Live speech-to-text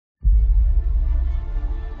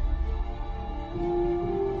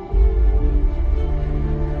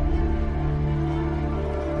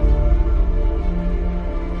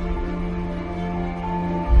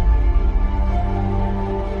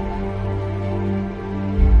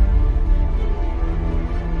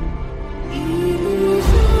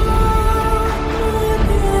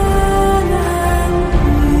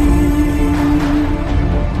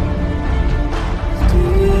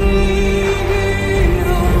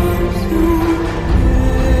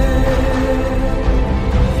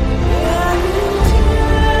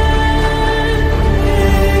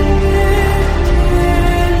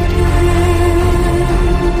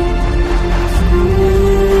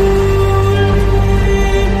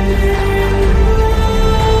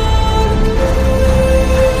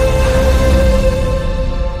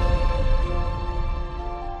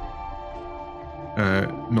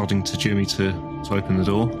motioning to Jimmy to open the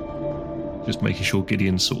door. Just making sure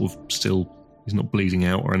Gideon's sort of still, he's not bleeding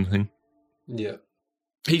out or anything. Yeah.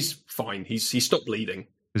 He's fine. He's stopped bleeding.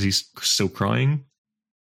 Is he still crying?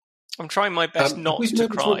 I'm trying my best not we've been to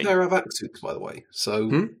able cry. to repair our vac suits, by the way. So,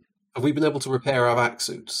 have we been able to repair our vac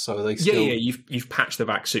suits? So are they still... Yeah. You've patched the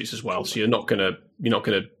vac suits as well, so you're not gonna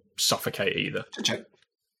suffocate either. Check.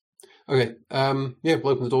 Okay. We'll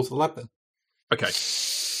open the door to the lab then. Okay.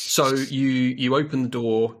 So you open the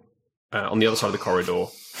door on the other side of the corridor,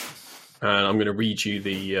 and I'm going to read you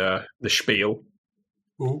the spiel.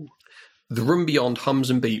 Ooh. The room beyond hums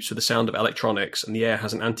and beeps with the sound of electronics, and the air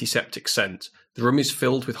has an antiseptic scent. The room is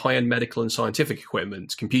filled with high-end medical and scientific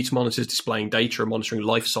equipment. Computer monitors displaying data and monitoring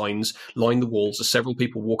life signs line the walls as several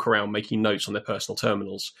people walk around making notes on their personal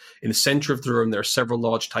terminals. In the centre of the room, there are several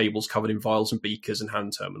large tables covered in vials and beakers and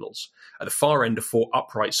hand terminals. At the far end are 4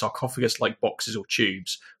 upright sarcophagus-like boxes or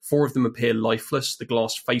tubes. 4 of them appear lifeless. The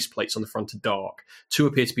glass faceplates on the front are dark. 2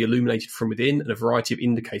 appear to be illuminated from within, and a variety of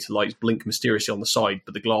indicator lights blink mysteriously on the side,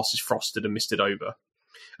 but the glass is frosted and misted over.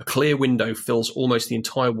 A clear window fills almost the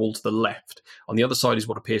entire wall to the left. On the other side is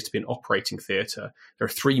what appears to be an operating theatre. There are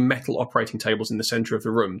 3 metal operating tables in the centre of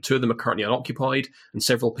the room. 2 of them are currently unoccupied, and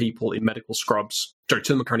several people in medical scrubs... Sorry,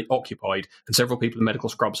 2 of them are currently occupied, and several people in medical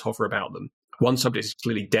scrubs hover about them. One subject is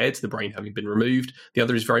clearly dead, the brain having been removed. The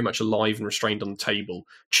other is very much alive and restrained on the table.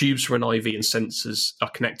 Tubes for an IV and sensors are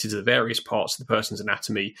connected to the various parts of the person's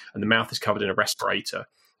anatomy, and the mouth is covered in a respirator.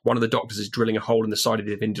 One of the doctors is drilling a hole in the side of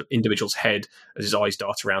the individual's head as his eyes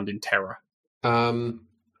dart around in terror. I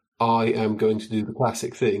am going to do the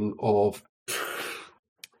classic thing of...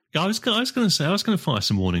 Yeah, I was going to say, I was going to fire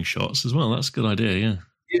some warning shots as well. That's a good idea, yeah.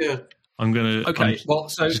 Yeah. I'm going to... Okay,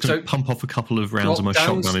 so pump off a couple of rounds of my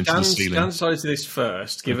shotgun into the ceiling. Dan decided to do this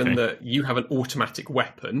first, given that you have an automatic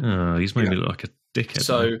weapon. Oh, he's made me look like a dickhead.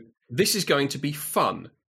 So this is going to be fun.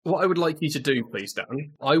 What I would like you to do, please,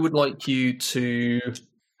 Dan, I would like you to...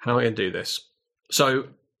 How am I going to do this? So,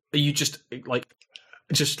 are you just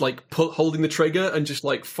holding the trigger and just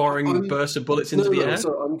like firing bursts of bullets into the air?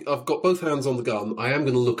 So I've got both hands on the gun. I am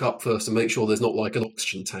going to look up first and make sure there's not like an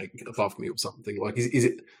oxygen tank above me or something. Like, is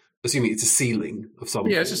it? Assuming it's a ceiling of some.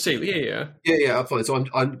 Yeah, it's a ceiling. Yeah. I'm fine. So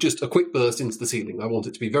I'm just a quick burst into the ceiling. I want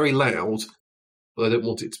it to be very loud, but I don't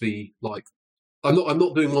want it to be like. I'm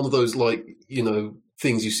not doing one of those like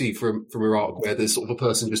things you see from Iraq where there's sort of a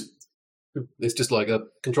person just. It's just like a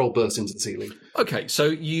controlled burst into the ceiling. Okay, so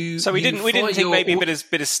you. So we didn't think maybe a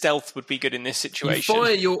bit of stealth would be good in this situation. You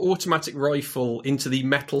fire your automatic rifle into the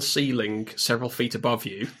metal ceiling several feet above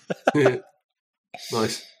you.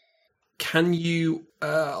 Nice. Can you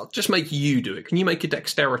just make you do it? Can you make a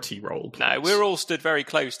dexterity roll, please? No, we're all stood very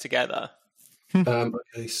close together.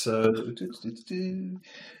 Okay, so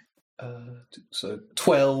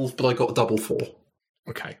 12, but I got a double 4.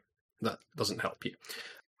 Okay, that doesn't help you.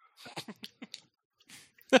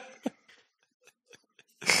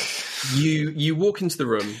 You walk into the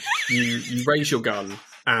room, you raise your gun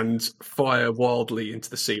and fire wildly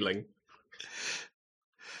into the ceiling.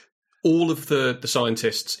 All of the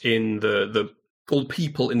scientists in all the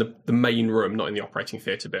people in the main room, not in the operating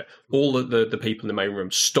theatre bit, all of the people in the main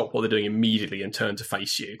room stop what they're doing immediately and turn to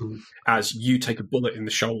face you as you take a bullet in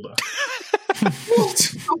the shoulder.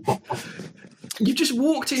 What? You just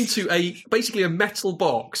walked into basically a metal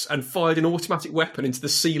box and fired an automatic weapon into the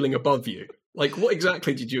ceiling above you. Like, what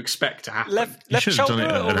exactly did you expect to happen? Left should have shoulder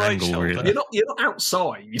done it at or an right angle, shoulder? really. You're not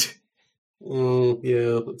outside.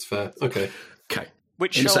 Yeah, that's fair. Okay.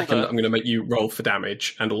 Which In shoulder? a second, I'm going to make you roll for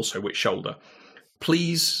damage and also which shoulder.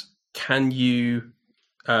 Please, can you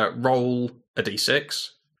roll a d6?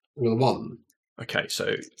 Well, 1. Okay,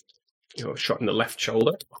 so you're shot in the left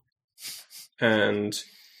shoulder. And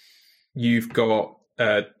you've got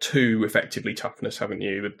 2 effectively toughness, haven't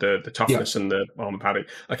you? With the toughness and the armor padding.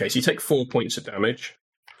 Okay, so you take 4 points of damage.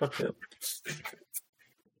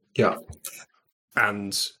 Yeah.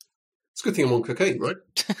 And It's a good thing I'm on cocaine, right?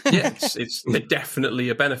 yes, it's definitely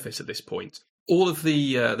a benefit at this point. All of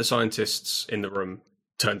the scientists in the room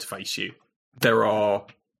turn to face you. There are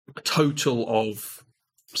a total of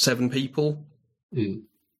 7 people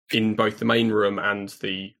in both the main room and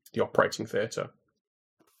the operating theatre.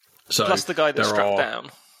 So plus the guy that's strapped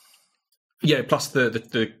down. Yeah, plus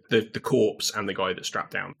the corpse and the guy that's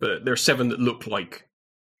strapped down. But there are 7 that look like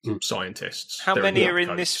scientists. How They're many in are in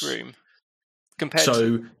coats. this room? Compared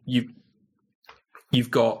So to...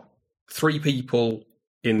 you've got 3 people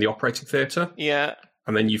in the operating theatre. Yeah.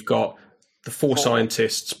 And then you've got the 4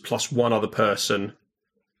 scientists plus 1 other person,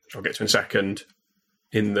 which I'll get to in a second,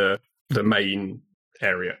 in the main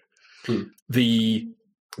area. The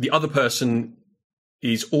other person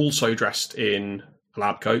is also dressed in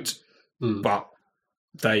lab coat, but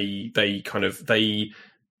they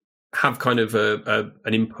have kind of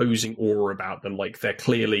an imposing aura about them. Like they're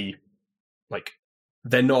clearly like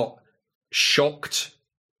they're not shocked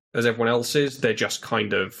as everyone else is. They're just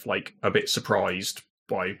kind of like a bit surprised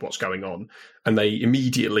by what's going on, and they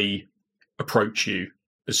immediately approach you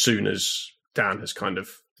as soon as Dan has kind of,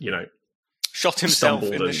 shot himself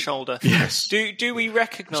in the and- shoulder. Yes. Do we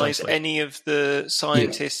recognise Precisely. any of the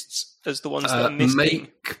scientists as the ones that are missing?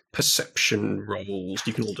 Make perception rolls.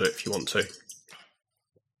 You can all do it if you want to.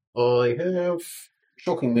 I have,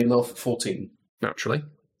 shockingly enough, 14. Naturally.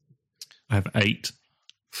 I have 8.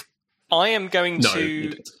 I am going No, to you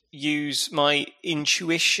don't. use my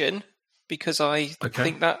intuition because I Okay.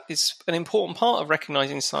 think that is an important part of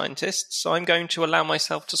recognising scientists. So I'm going to allow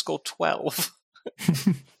myself to score 12.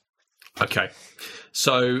 Okay.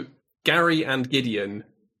 So, Gary and Gideon,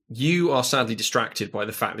 you are sadly distracted by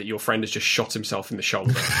the fact that your friend has just shot himself in the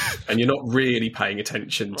shoulder, and you're not really paying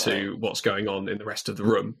attention to what's going on in the rest of the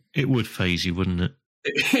room. It would phase you, wouldn't it?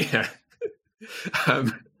 Yeah.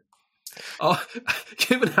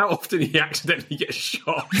 Given how often he accidentally gets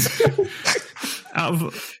shot, He's Well,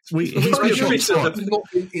 been you're shot missing twice. the- Not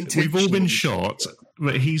been We've all been intentionally shot,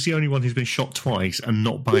 but he's the only one who's been shot twice and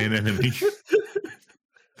not by an enemy.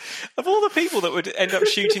 Of all the people that would end up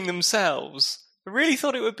shooting themselves, I really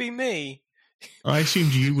thought it would be me. I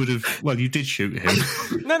assumed you would have. Well, you did shoot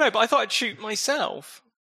him. No, but I thought I'd shoot myself.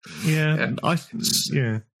 Yeah,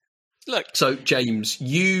 yeah. Look, so James,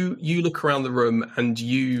 you look around the room and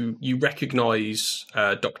you recognise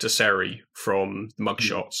Dr. Seri from the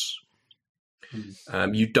mugshots.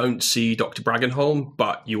 You don't see Dr. Bragenholm,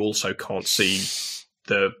 but you also can't see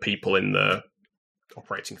the people in the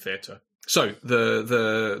operating theatre. So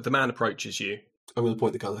the man approaches you. I'm going to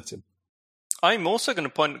point the gun at him. I'm also going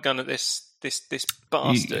to point a gun at this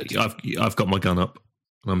bastard. I've got my gun up,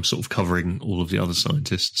 and I'm sort of covering all of the other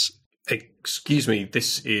scientists. Excuse me,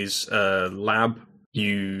 this is a lab.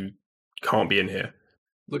 You can't be in here.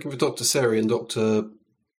 Looking for Dr. Seri and Dr.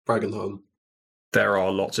 Bragenholm. There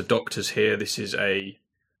are lots of doctors here. This is a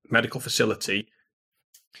medical facility.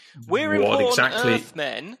 We're What important exactly-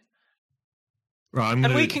 Earthmen. Right, I'm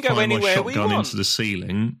And going we to can go fire my anywhere we shotgun want. into the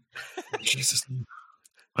ceiling. Jesus.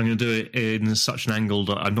 I'm going to do it in such an angle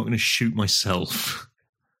that I'm not going to shoot myself.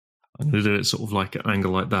 I'm going to do it sort of like an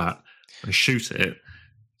angle like that. I shoot it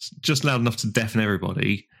just loud enough to deafen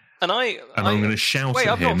everybody, And I'm going to shout Wait,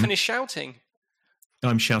 at I've him. not finished shouting.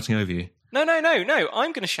 I'm shouting over you. No.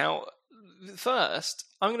 I'm going to shout first.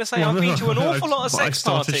 I'm going to say Well, I've been to an no, awful lot of but I sex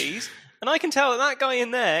started- parties, and I can tell that guy in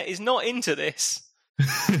there is not into this.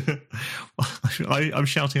 I'm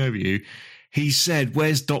shouting over you. He said,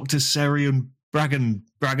 "Where's Dr. Seri and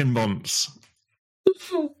Bragenbonts?"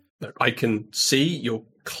 Look, I can see you're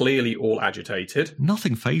clearly all agitated.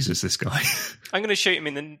 Nothing phases this guy. I'm going to shoot him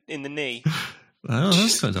in the knee. Oh,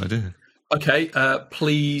 that's a good idea. Okay,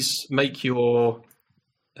 please make your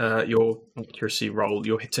accuracy roll,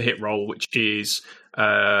 your hit roll, which is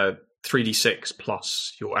 3d6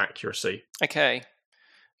 plus your accuracy. Okay.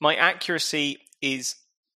 My accuracy is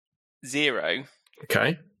 0.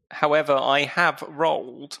 Okay. However, I have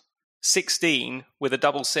rolled 16 with a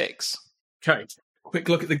double 6. Okay. Quick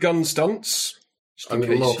look at the gun stunts. Just I'm in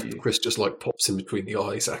going to case laugh you- if Chris just pops in between the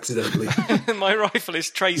eyes accidentally. My rifle is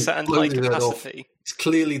tracer and high Blows his head off. capacity. He's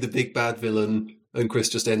clearly the big bad villain, and Chris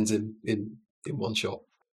just ends him in one shot.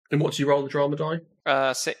 And what do you roll the drama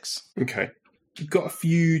die? 6. Okay. You've got a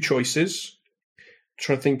few choices.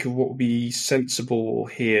 Trying to think of what would be sensible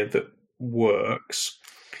here that works.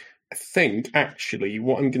 I think, actually,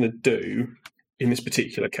 what I'm going to do in this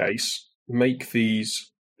particular case, make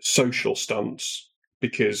these social stunts,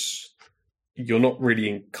 because you're not really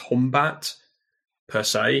in combat, per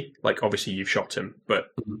se. Like, obviously, you've shot him, but...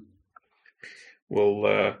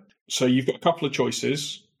 Well, so you've got a couple of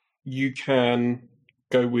choices. You can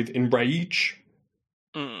go with Enrage,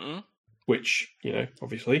 Mm. which,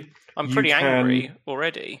 obviously... I'm You pretty can- angry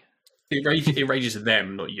already. It enrages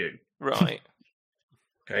them, not you. Right.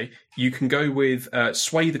 Okay. You can go with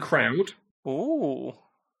Sway the Crowd, Ooh.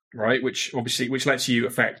 right? Which lets you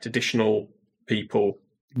affect additional people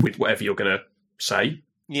with whatever you're going to say.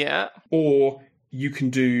 Yeah. Or you can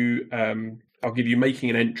do, I'll give you Making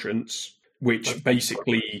an Entrance, which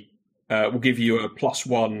basically will give you a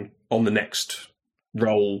 +1 on the next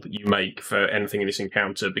roll that you make for anything in this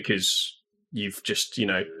encounter, because you've just,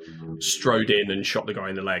 strode in and shot the guy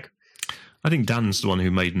in the leg. I think Dan's the one who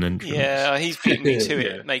made an entrance. Yeah, he's beat me to Yeah.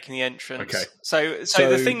 it, making the entrance. Okay. So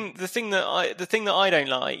the thing that I don't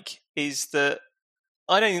like is that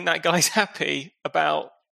I don't think that guy's happy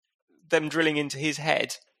about them drilling into his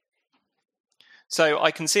head. So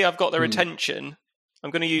I can see I've got their Hmm. attention.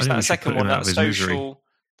 I'm going to I use think we that should second put him one, out of his misery.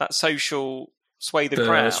 that social sway the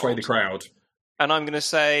crowd. Sway the crowd. And I'm going to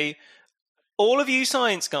say, all of you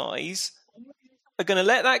science guys are going to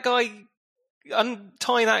let that guy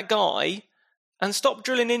untie that guy and stop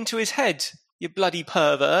drilling into his head, you bloody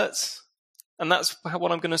perverts. And that's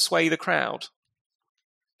what I'm going to sway the crowd.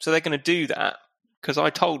 So they're going to do that because I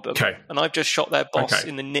told them. Okay. And I've just shot their boss Okay.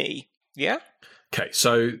 in the knee. Yeah? Okay,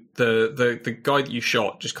 so the guy that you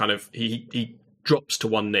shot just kind of he drops to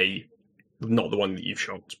one knee, not the one that you've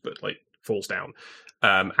shot, but like falls down,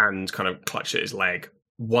 and kind of clutches at his leg.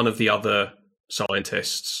 One of the other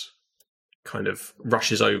scientists kind of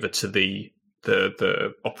rushes over to the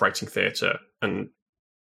operating theatre and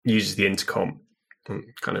uses the intercom and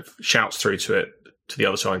kind of shouts through to the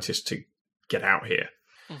other scientists to get out here.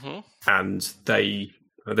 Mm-hmm. And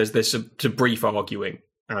there's a brief arguing.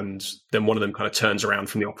 And then one of them kind of turns around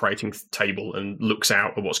from the operating table and looks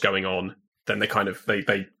out at what's going on. Then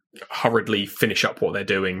they hurriedly finish up what they're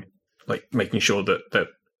doing, like making sure that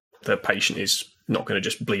the patient is not going to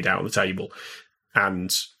just bleed out on the table,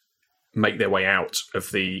 and make their way out of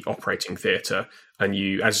the operating theatre. And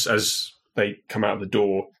you, as they come out of the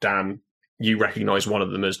door, Dan, you recognise one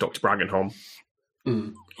of them as Dr. Bragenholm.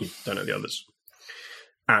 Mm. You don't know the others.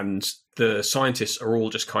 And the scientists are all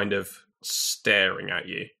just kind of staring at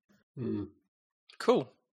you. Mm.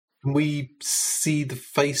 Cool. Can we see the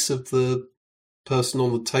face of the person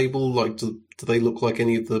on the table? Like, do they look like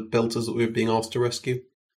any of the belters that we were being asked to rescue?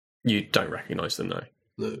 You don't recognise them, no.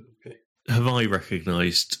 No. Okay. Have I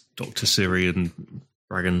recognised Dr. Siri and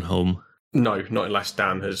Bragenholm? No, not unless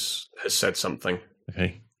Dan has said something.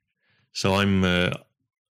 Okay. So I'm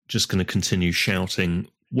just going to continue shouting,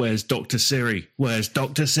 "Where's Dr. Siri? Where's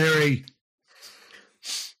Dr. Siri?"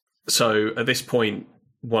 So at this point,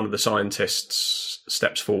 one of the scientists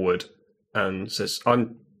steps forward and says,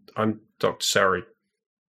 "I'm Dr. Siri.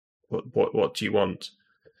 What do you want?"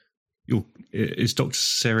 Is Dr.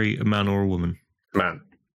 Siri a man or a woman? Man.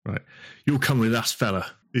 Right. You'll come with us, fella.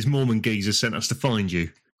 This Mormon geezer sent us to find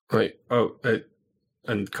you. Right.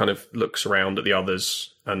 And kind of looks around at the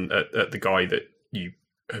others and at the guy that you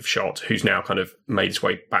have shot, who's now kind of made his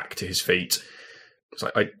way back to his feet. It's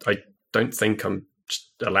like, I don't think I'm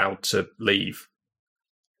allowed to leave.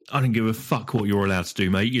 I don't give a fuck what you're allowed to do,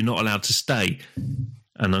 mate. You're not allowed to stay.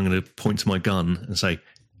 And I'm going to point to my gun and say,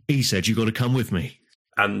 "He said you got to come with me."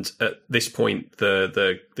 And at this point,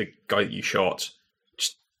 the guy that you shot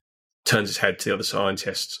just turns his head to the other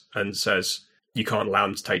scientist and says, "You can't allow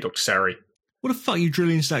him to take Dr. Seri." What the fuck are you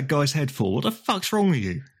drilling into that guy's head for? What the fuck's wrong with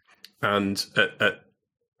you? And at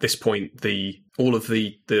this point, all of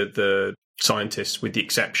the scientists, with the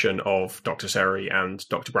exception of Dr. Seri and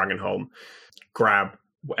Dr. Bragenholm, grab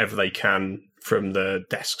whatever they can from the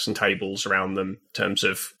desks and tables around them in terms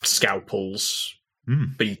of scalpels,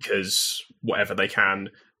 beakers, whatever they can,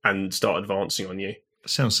 and start advancing on you.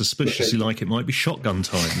 Sounds suspiciously like it might be shotgun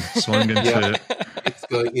time. So I'm going to...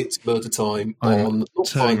 It's murder time. I'm not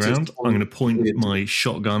turning scientists, around. I'm going to point weird. my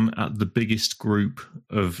shotgun at the biggest group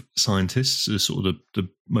of scientists, the sort of the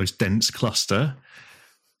most dense cluster,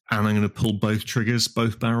 and I'm going to pull both triggers,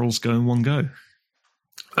 both barrels go in one go.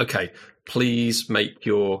 Okay, please make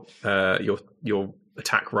your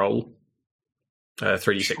attack roll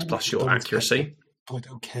 3d6 plus your accuracy. I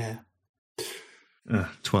don't care.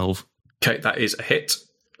 12. Okay, that is a hit.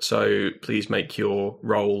 So please make your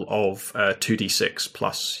roll of 2d6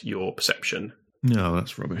 plus your perception. No,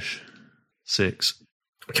 that's rubbish. 6.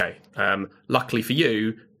 Okay. Luckily for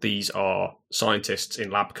you, these are scientists in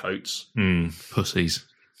lab coats, Pussies.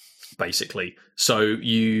 basically. So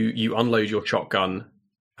you unload your shotgun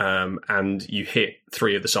and you hit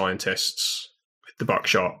 3 of the scientists with the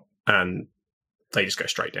buckshot, and they just go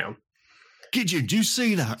straight down. Gideon, do you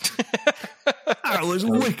see that? That was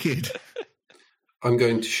wicked. I'm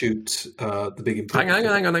going to shoot the big Hang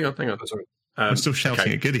on. Oh, sorry. I'm still shouting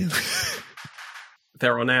okay. at Gideon.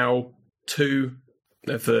 There are now 2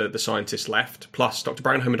 of the scientists left, plus Dr.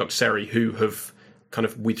 Bragenholm and Dr. Seri, who have kind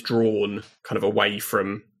of withdrawn kind of away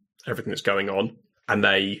from everything that's going on, and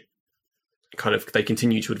they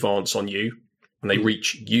continue to advance on you, and they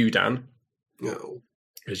reach you, Dan, No.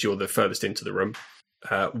 because you're the furthest into the room.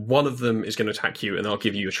 One of them is going to attack you, and I'll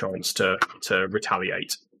give you a chance to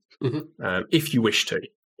retaliate if you wish to.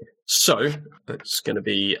 So it's going to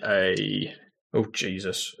be a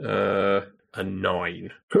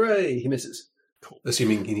 9. Hooray! He misses. Cool.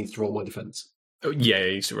 Assuming he needs to roll my defense. Oh, yeah,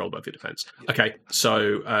 he needs to roll above your defense. Okay,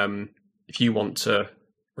 so if you want to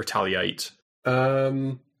retaliate,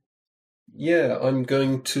 Yeah, I'm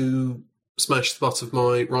going to smash the butt of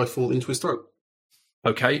my rifle into his throat.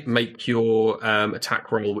 Okay, make your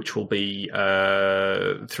attack roll, which will be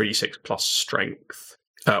 3d6 plus strength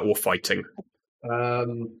or fighting.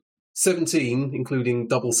 17, including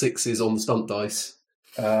double sixes on the stunt dice,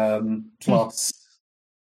 plus...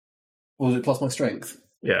 What was it, plus my strength?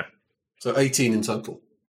 Yeah. So 18 in total.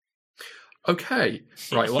 Okay,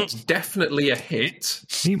 right, well, that's definitely a hit.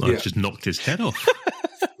 He might have just knocked his head off.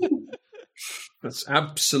 That's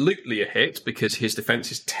absolutely a hit, because his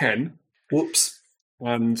defense is 10. Whoops.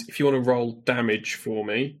 And if you want to roll damage for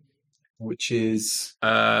me... Which is...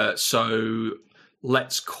 So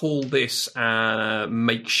let's call this a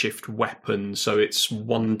makeshift weapon, so it's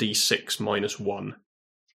 1d6 minus 1.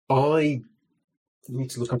 I need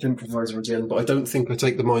to look up improviser again, but I don't think I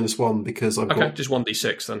take the -1 because I've Okay, got just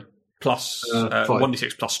 1d6 then. Plus 5.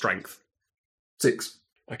 1d6 plus strength. 6.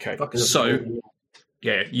 Okay, Fucking so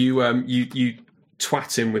yeah, you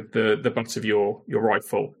twat him with the butt of your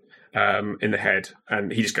rifle in the head,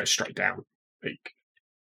 and he just goes straight down, like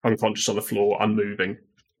unconscious on the floor, unmoving.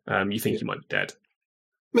 You think he might be dead.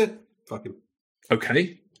 Meh. Fuck him.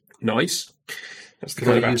 Okay, nice. That's the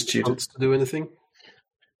Can kind I of use attitude. chance to do anything?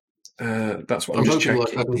 That's what I'm I'm just hoping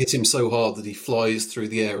checking. like I can hit him so hard that he flies through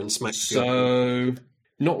the air and smacks the other. So,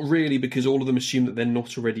 not really, because all of them assume that they're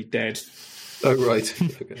not already dead. Oh right.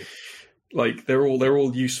 Okay. Like they're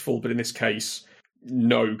all useful, but in this case,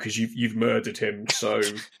 no, because you've murdered him. So,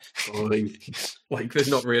 Fine. like, there's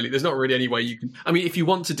not really any way you can. I mean, if you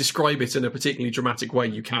want to describe it in a particularly dramatic way,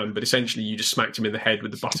 you can. But essentially, you just smacked him in the head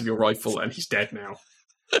with the butt of your rifle, and he's dead now.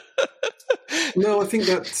 No, I think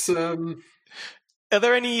that's. Are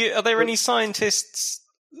there any scientists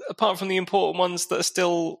apart from the important ones that are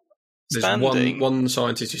still There's standing? one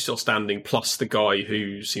scientist who's still standing, plus the guy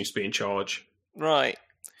who seems to be in charge. Right.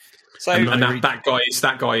 So And that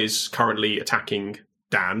guy is currently attacking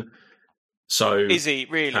Dan. So is he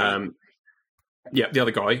really? Yeah, the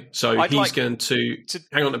other guy. So I'd he's like going to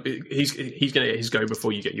hang on a bit. He's going to get his go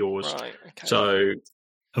before you get yours. Right. Okay. So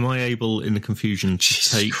Am I able, in the confusion, to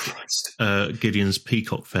take Gideon's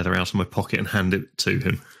peacock feather out of my pocket and hand it to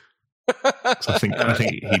him? 'Cause I think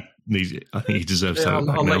he needs it. I think he deserves that.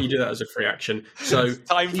 I'll let you do that as a free action. So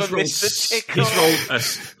Time for Mr.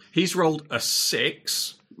 Tickle. He's rolled a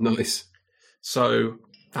 6. Nice. So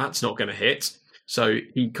that's not going to hit. So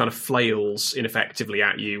he kind of flails ineffectively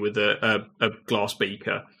at you with a glass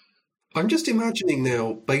beaker. I'm just imagining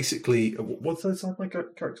now, basically, what does my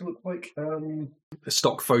character look like? A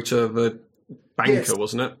stock photo of a banker, Yes.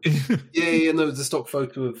 wasn't it? Yeah, no, the stock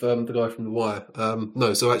photo of the guy from The Wire.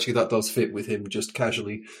 No, so actually that does fit with him just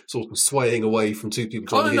casually sort of swaying away from two people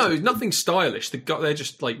trying Oh to no, hit him. nothing stylish. They're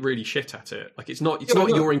just like really shit at it. Like it's not Yeah, I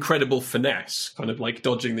know. your incredible finesse, kind of like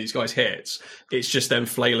dodging these guys' hits. It's just them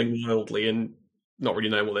flailing wildly and not really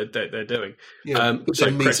knowing what they're doing. Yeah, but so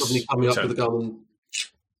then me Chris, suddenly coming up your with a gun and...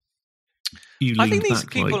 You I lean think these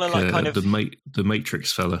back people are like kind of- the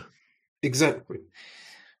Matrix fella. Exactly.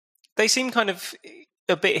 They seem kind of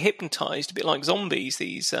a bit hypnotized, a bit like zombies.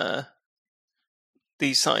 These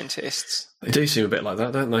scientists. They do seem a bit like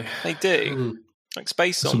that, don't they? They do, Mm. like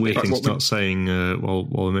space That's a weird zombies. thing to start saying while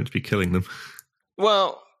we're meant to be killing them.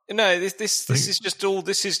 Well, no, this is just all.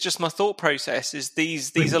 This is just my thought process. Is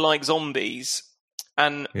these are like zombies,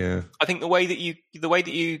 and Yeah. I think the way that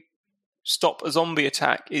you stop a zombie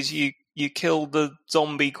attack is you kill the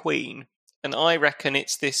zombie queen, and I reckon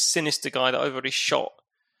it's this sinister guy that I've already shot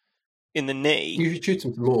in the knee, You should shoot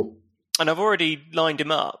him some more. and I've already lined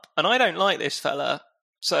him up, and I don't like this fella,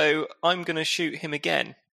 so I'm going to shoot him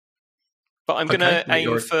again. But I'm going to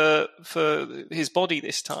aim for his body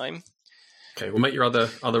this time. Okay, we'll make your other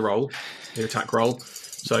roll, your attack roll.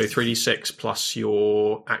 So 3d6 plus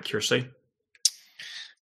your accuracy.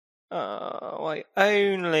 I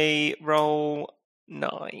only roll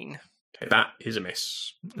 9. Okay, that is a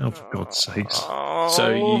miss. Oh, for God's sakes!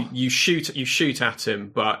 So you shoot at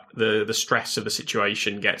him, but the stress of the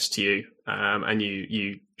situation gets to you, and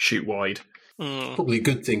you shoot wide. Probably a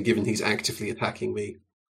good thing, given he's actively attacking me.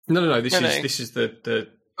 No. This No. is the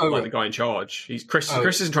Oh, like right. the guy in charge. He's Chris. Oh.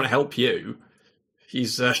 Chris isn't trying to help you.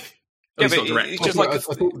 He's Yeah, he's but not direct. it's I just thought- like I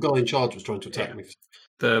thought the guy in charge was trying to attack Yeah. me.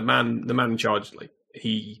 The man in charge. Like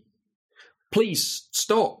please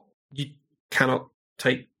stop. You cannot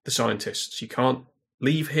take the scientists. You can't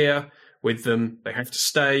leave here with them. They have to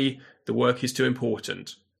stay. The work is too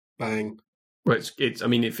important. Bang. Well, it's. I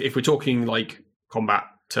mean, if we're talking like combat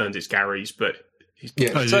turns, it's Gary's, but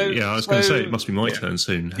Yeah. Oh, So- yeah, I was going to say so- it must be my Yeah. turn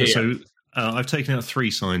soon. Yeah. So I've taken out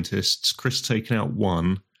 3 scientists. Chris taken out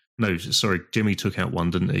 1. No, sorry, Jimmy took out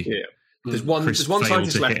 1, didn't he? Yeah. There's one Chris scientist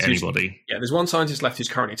failed to left. hit anybody. There's one scientist left who's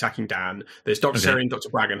currently attacking Dan. There's Dr. Okay. Seri and Dr.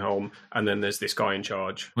 Bragenholm, and then there's this guy in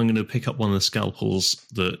charge. I'm going to pick up one of the scalpels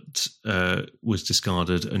that was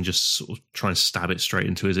discarded and just sort of try and stab it straight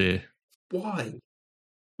into his ear. Why?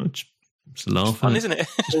 It's a laugh. Fun, isn't it?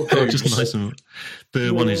 Just nice and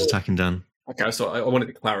the one who's attacking Dan. Okay, so I wanted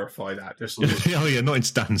to clarify that. Oh yeah, not in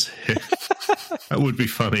Dan's ear. That would be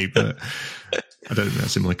funny, but I don't think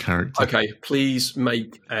that's in my character. Okay, please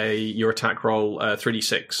make your attack roll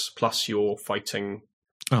 3d6 plus your fighting.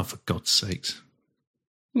 Oh, for God's sakes!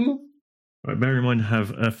 Right, bear in mind, I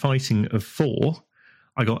have a fighting of 4.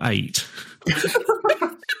 I got 8.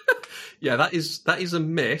 Yeah, that is a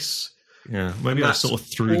miss. Yeah, maybe I sort of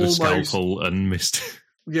threw the scalpel and missed.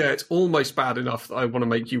 Yeah, it's almost bad enough that I want to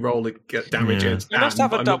make you roll and get damage against You must Dan,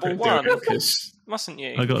 have a but I'm not double gonna do it one. because Mustn't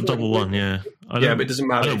you? I got a double 1. Yeah, but it doesn't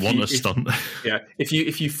matter. I don't want a stunt. Yeah, if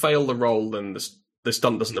you fail the roll, then the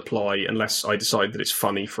stunt doesn't apply unless I decide that it's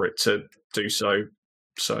funny for it to do so.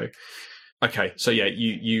 So, okay, so yeah,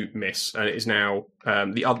 you miss, and it is now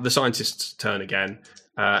the scientist's turn again,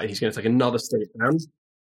 and he's going to take another step down.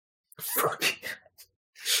 Fuck.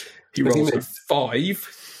 He rolls a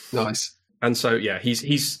 5. Nice. And so, yeah,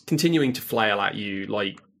 he's continuing to flail at you,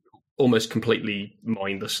 like, almost completely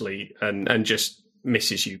mindlessly, and just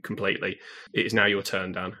misses you completely. It is now your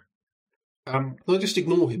turn, Dan. Can I just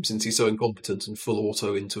ignore him since he's so incompetent and full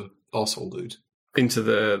auto into arsehole dude? Into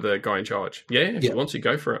the guy in charge. Yeah, if you want to,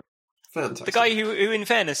 go for it. Fantastic. The guy who, in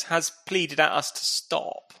fairness, has pleaded at us to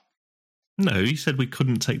stop. No, he said we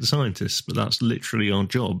couldn't take the scientists, but that's literally our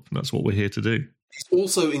job. That's what we're here to do. He's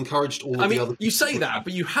also encouraged all of the other... You say that,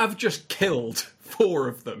 but you have just killed 4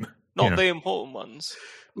 of them. Not the important ones.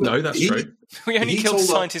 No, that's true. We only killed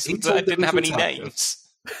scientists that didn't have any names.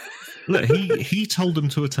 Look, he told them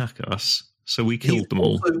to attack us, so we killed them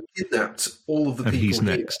all. He also kidnapped all of the people. And he's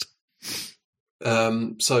here. next.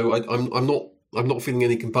 So I'm not feeling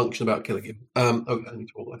any compunction about killing him. I need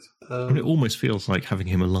to roll this. It almost feels like having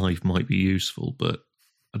him alive might be useful, but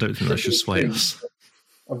I don't think that should sway us.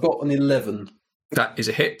 I've got an 11. That is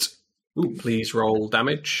a hit. Ooh. Please roll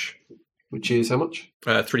damage. Which is how much?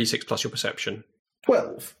 3d6 plus your perception.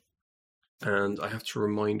 12. And I have to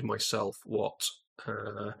remind myself what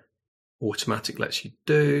automatic lets you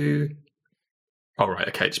do. All right,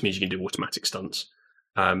 okay, it just means you can do automatic stunts.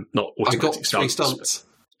 Not automatic I got 3 stunts. stunts.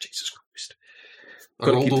 Jesus Christ. I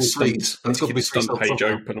rolled all 3. I've got the stunt page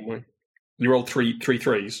open on my... You rolled three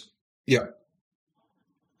threes? Yeah.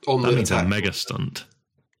 On That the means attack. a mega stunt.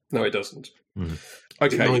 No, it doesn't. Mm.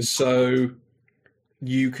 Okay, so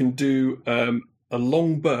you can do a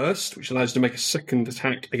long burst, which allows you to make a second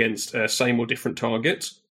attack against same or different target.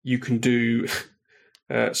 You can do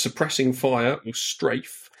suppressing fire or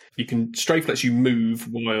strafe. Strafe lets you move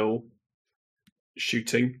while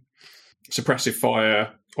shooting. Suppressive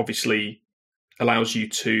fire obviously allows you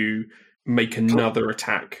to make another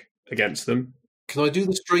attack against them. Can I do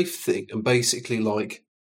the strafe thing and basically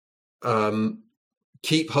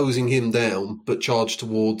keep hosing him down, but charge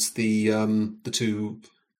towards the 2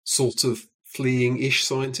 sort of fleeing-ish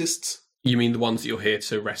scientists? You mean the ones that you're here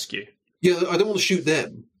to rescue? Yeah, I don't want to shoot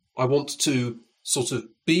them. I want to sort of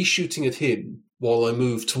be shooting at him while I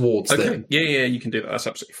move towards them. Yeah, you can do that. That's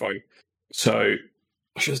absolutely fine. So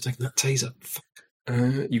I should have taken that taser. Fuck.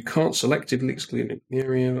 You can't selectively exclude the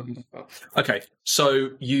area. Okay, so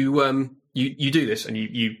you do this, and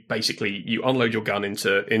you basically you unload your gun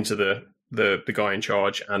into the guy in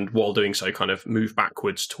charge, and while doing so, kind of move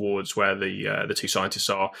backwards towards where the 2 scientists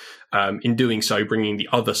are. In doing so, bringing the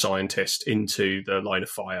other scientist into the line of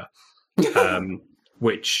fire.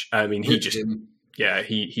 Which I mean, he just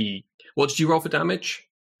he. What did you roll for damage?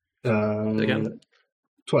 Again,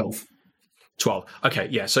 12. 12. Okay,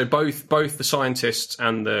 yeah. So both the scientists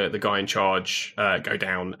and the guy in charge go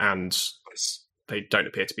down, and they don't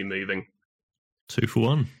appear to be moving. 2 for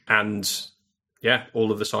 1. And yeah,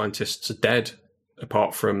 all of the scientists are dead,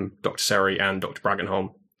 apart from Dr. Seri and Dr.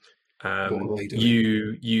 Bragenholm.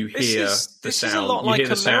 You hear the sound. This is a lot like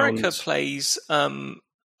America sound. plays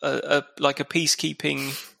like a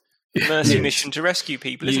peacekeeping mercy mission to rescue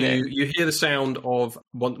people, isn't it? You hear the sound of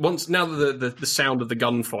once now that the sound of the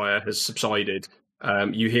gunfire has subsided.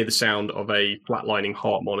 You hear the sound of a flatlining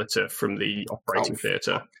heart monitor from the operating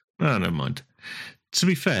theatre. Oh, never mind. To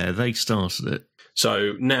be fair, they started it.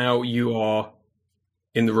 So now you are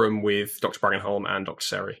in the room with Dr. Bragenholm and Dr.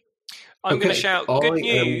 Seri. I'm going to shout, good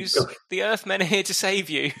news, the Earthmen are here to save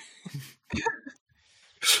you.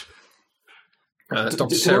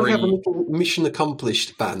 Dr. Seri, I have a little mission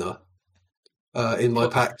accomplished banner in my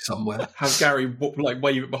pack somewhere. Have Gary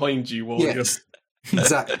wave it behind you while you're...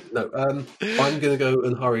 Exactly. No, I'm going to go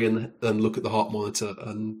and hurry and look at the heart monitor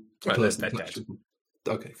and the Right, person. they're dead. Actually,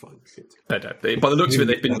 okay, fine. Good. They're dead. By the looks of it,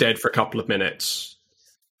 they've been dead for a couple of minutes.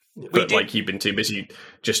 But like you've been too busy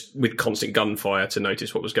just with constant gunfire to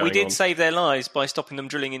notice what was going on. We did save their lives by stopping them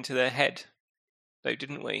drilling into their head, though,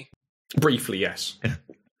 didn't we? Briefly, yes. Yeah.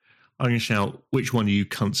 I'm going to shout, which one of you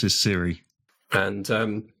cunts is Siri? And,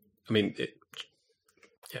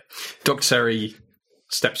 Dr. Seri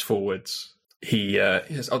steps forwards. He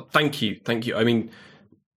says, oh, thank you. I mean,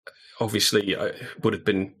 obviously, it would have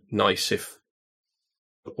been nice if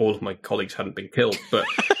all of my colleagues hadn't been killed, but...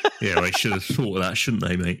 Yeah, they should have thought of that, shouldn't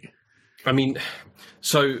they, mate? I mean,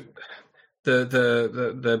 so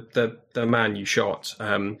the man you shot...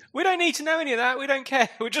 we don't need to know any of that. We don't care.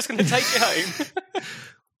 We're just going to take it home.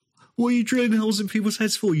 What are you drilling holes in people's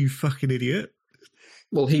heads for, you fucking idiot?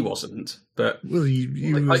 Well, he wasn't, but... Well,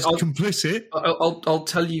 you were complicit. I'll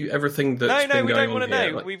tell you everything that's been going on. No, we don't want to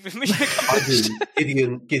know. Like, We've I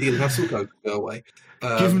do. Gideon, have some coke. Go away.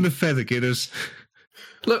 Give him the feather, Gidders.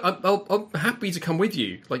 Look, I'm happy to come with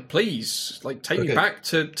you. Like, please, like, take me back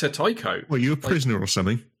to Tycho. Well, you're a prisoner or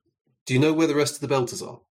something. Do you know where the rest of the Belters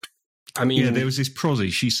are? I mean... Yeah, there was this prosy.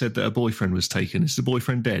 She said that her boyfriend was taken. Is the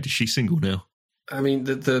boyfriend dead? Is she single now? I mean,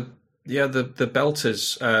 the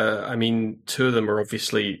Belters, I mean, two of them are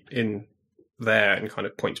obviously in there and kind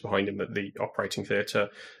of points behind him at the operating theatre.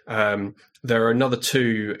 There are another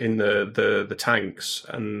two in the tanks,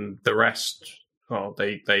 and the rest, well,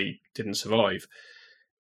 they didn't survive.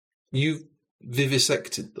 You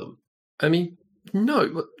vivisected them? I mean,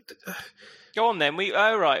 no. Go on then.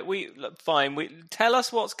 Fine. Tell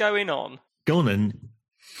us what's going on. Go on then.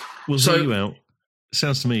 We'll see you out.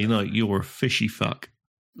 Sounds to me like you're a fishy fuck.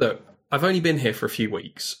 Look, I've only been here for a few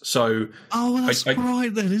weeks, so... Oh, well, that's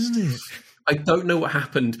right then, isn't it? I don't know what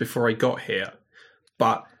happened before I got here,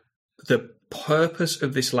 but the purpose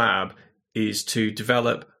of this lab is to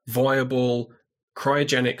develop viable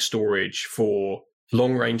cryogenic storage for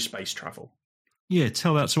long-range space travel. Yeah,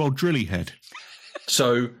 tell that to old Drilly Head.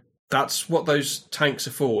 So that's what those tanks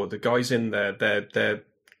are for. The guys in there, they're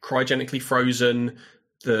cryogenically frozen.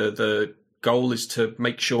 The goal is to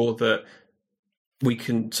make sure that we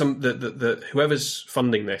can whoever's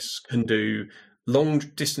funding this can do long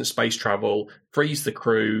distance space travel, freeze the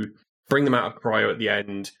crew, bring them out of cryo at the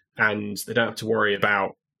end, and they don't have to worry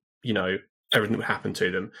about, everything that would happen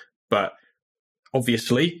to them. But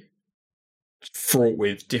obviously, fraught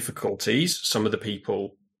with difficulties. Some of the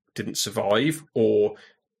people didn't survive, or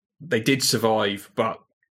they did survive, but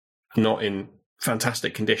not in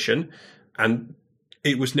fantastic condition. And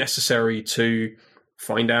it was necessary to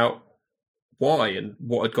find out why and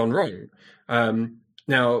what had gone wrong.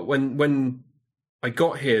 Now, when I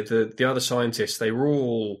got here, the other scientists, they were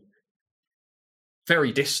all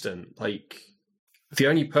very distant. Like, the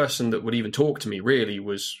only person that would even talk to me really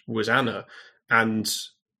was Anna. And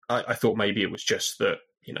I thought maybe it was just that,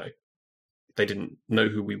 they didn't know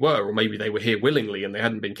who we were, or maybe they were here willingly and they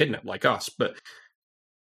hadn't been kidnapped like us. But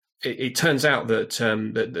it turns out that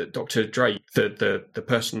that Dr. Drake, the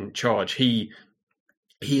person in charge, he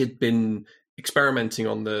had been experimenting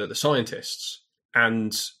on the scientists,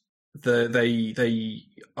 and they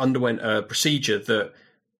underwent a procedure that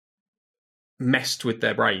messed with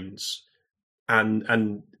their brains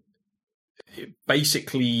and it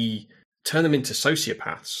basically turned them into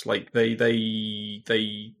sociopaths. Like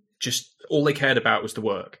they just, all they cared about was the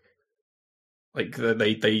work. Like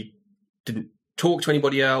they didn't talk to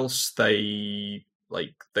anybody else. They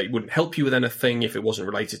wouldn't help you with anything if it wasn't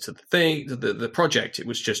related to the project. It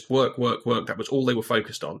was just work. That was all they were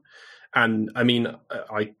focused on. And I mean,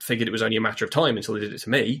 I figured it was only a matter of time until they did it to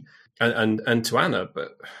me and to Anna.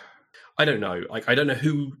 But I don't know. Like, I don't know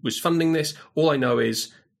who was funding this. All I know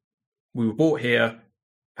is we were brought here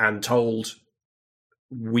and told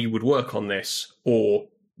we would work on this or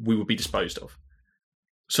we would be disposed of.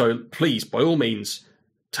 So please, by all means,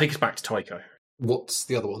 take us back to Tycho. What's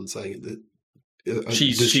the other one saying?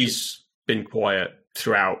 She's been quiet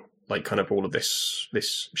throughout, like, kind of all of this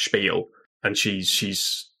spiel, and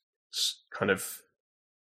she's kind of...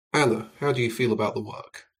 Anna, how do you feel about the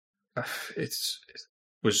work? It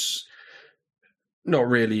was not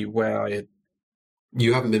really where I had...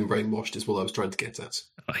 You haven't been brainwashed, is what I was trying to get at.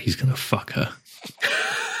 Oh, he's going to fuck her.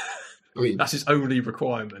 I mean, that's his only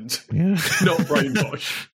requirement. Yeah. Not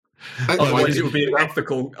brainwash. Otherwise, it would be an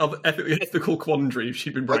ethical quandary if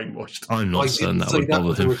she'd been brainwashed. I'm not certain that would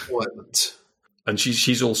bother him. Requirement. And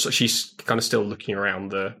she's kind of still looking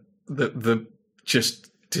around the just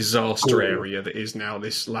disaster area that is now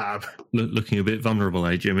this lab. Looking a bit vulnerable,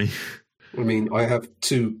 eh, Jimmy? I mean, I have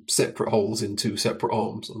 2 separate holes in 2 separate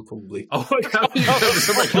arms. I'm probably... Oh, I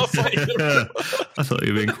thought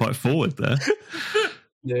you were being quite forward there.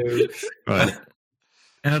 No. Right.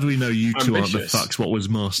 How do we know you two aren't the Ambitious. fucks? What was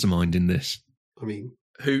masterminding this? I mean,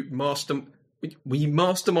 We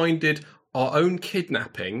masterminded our own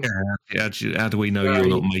kidnapping. How do we know you're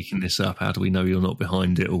not making this up? How do we know you're not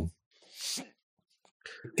behind it all?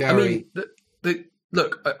 Gary... I mean,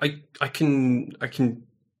 look, I can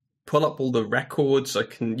pull up all the records.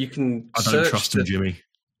 You can. I don't trust him, Jimmy.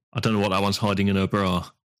 I don't know what that one's hiding in her bra.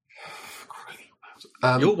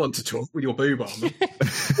 You'll want to talk with your boob arm.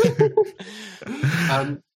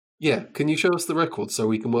 Yeah, can you show us the records so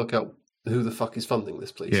we can work out who the fuck is funding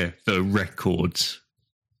this, please? Yeah, the records.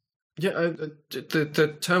 Yeah,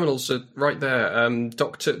 the terminals are right there.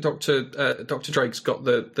 Doctor Drake's got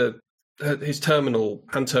his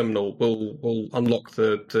hand terminal will unlock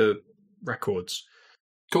the records.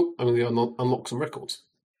 Cool. I'm going to unlock some records.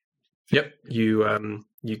 Yep.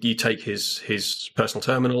 You take his personal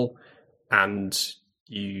terminal and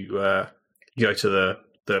you go to the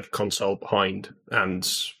console behind, and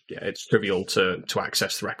yeah, it's trivial to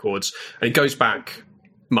access the records, and it goes back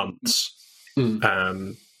months,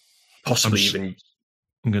 possibly even.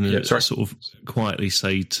 I'm going to sort of quietly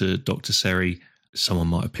say to Dr. Seri, someone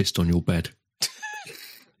might have pissed on your bed.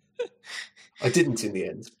 I didn't in the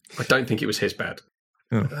end. I don't think it was his bed.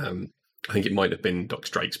 Oh. I think it might have been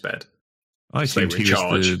Dr. Drake's bed. I think he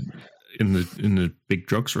was in the big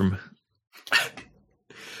drugs room.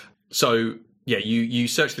 So yeah, you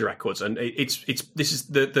search the records, and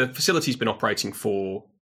the facility's been operating for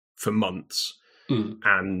months,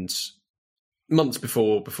 and months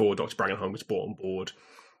before Dr. Brangenheim was brought on board.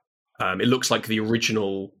 It looks like a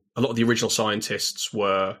lot of the original scientists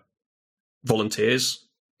were volunteers,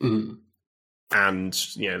 and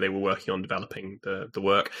they were working on developing the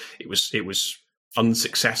work. It was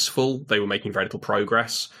unsuccessful. They were making very little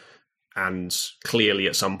progress, and clearly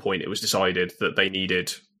at some point it was decided that they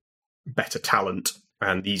needed better talent,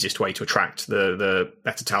 and the easiest way to attract the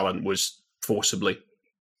better talent was forcibly.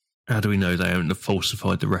 How do we know they haven't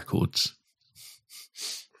falsified the records?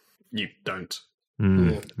 You don't.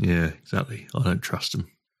 Yeah, exactly. I don't trust them.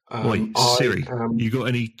 Wait, Siri, you got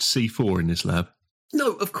any C4 in this lab?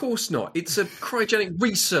 No, of course not. It's a cryogenic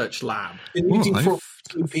research lab. Can you defrost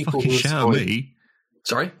 2 people fucking who shout at me.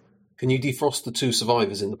 Sorry? Can you defrost the 2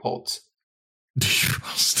 survivors in the pods?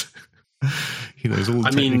 Defrost. He knows all the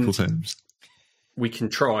technical terms. We can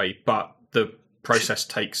try, but the process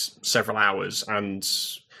takes several hours, and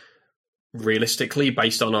realistically,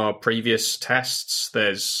 based on our previous tests,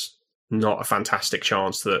 there's not a fantastic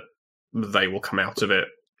chance that they will come out of it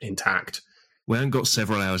intact. We haven't got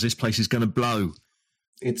several hours. This place is going to blow.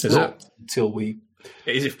 It's not until we...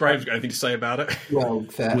 It is if Brave's got anything to say about it. Well,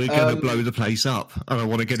 fair. We're going to blow the place up, and I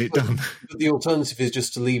want to get it done. But the alternative is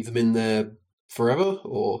just to leave them in there forever,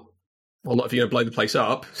 or... Well, not if you're going to blow the place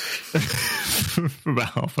up. For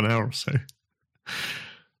about half an hour or so.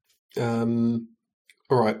 All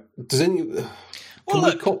right. Does any... Can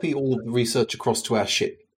we copy all of the research across to our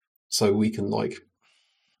ship so we can,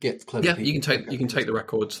 get clever people? You can take the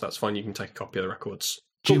records. That's fine. You can take a copy of the records.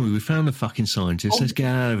 Jimmy, we found the fucking scientists. Let's get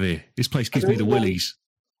out of here. This place gives me the willies.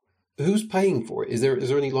 Who's paying for it? Is there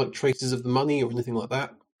any traces of the money or anything like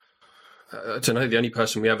that? I don't know. The only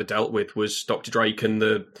person we ever dealt with was Dr. Drake and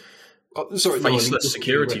the faceless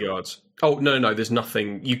security guards. Oh, no. There's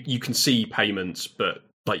nothing. You can see payments, but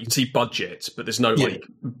you can see budgets, but there's no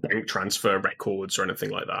bank transfer records or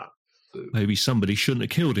anything like that. Maybe somebody shouldn't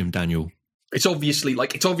have killed him, Daniel. It's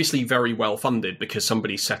obviously very well funded because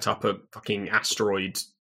somebody set up a fucking asteroid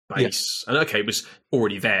base. Yeah. And okay, it was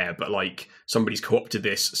already there, but somebody's co-opted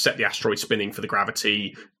this, set the asteroid spinning for the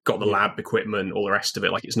gravity, got the lab equipment, all the rest of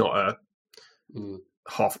it. It's not a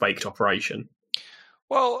half-baked operation.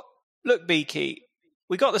 Well, look, Beaky,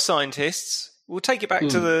 we got the scientists. We'll take it back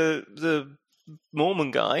to the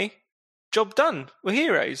Mormon guy. Job done. We're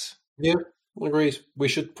heroes. Yeah, I agree. We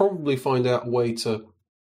should probably find out a way to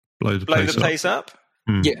blow the place up.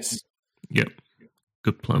 Yes. Yep.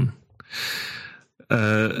 Good plan.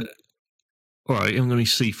 All right, I'm going to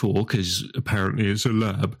C4 because apparently it's a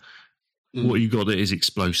lab. What you got there is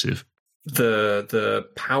explosive. The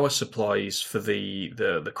power supplies for the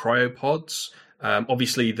cryopods.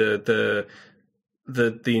 Obviously, the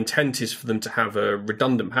intent is for them to have a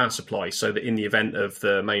redundant power supply, so that in the event of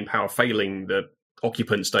the main power failing, the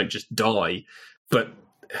occupants don't just die. But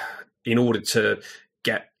in order to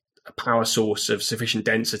get a power source of sufficient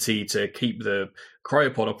density to keep the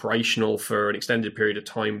cryopod operational for an extended period of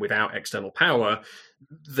time without external power,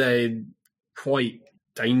 they're quite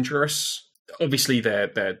dangerous. obviously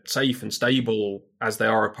they're safe and stable as they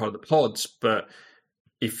are a part of the pods, but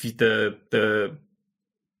if the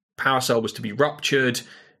power cell was to be ruptured,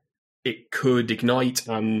 it could ignite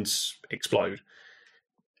and explode.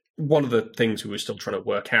 One of the things we were still trying to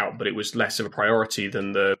work out, but it was less of a priority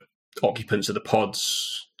than the occupants of the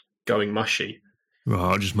pods going mushy. Well,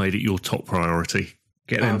 I just made it your top priority.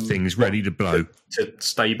 Get them things ready to blow. To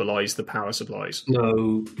stabilise the power supplies.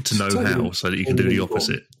 No. To know how, so that you can do the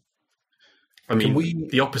opposite. I mean,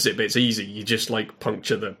 the opposite bit's easy. You just like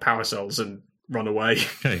puncture the power cells and run away.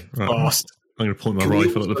 Okay, right. Fast. I'm going to point my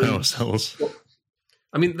rifle at the power cells.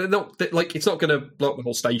 I mean, they're not like it's not going to blow up the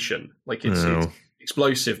whole station. Like it's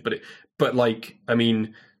explosive, but like I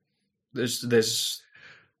mean, there's.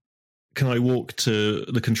 Can I walk to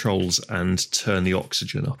the controls and turn the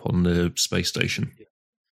oxygen up on the space station?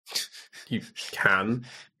 You can.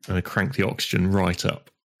 And I crank the oxygen right up.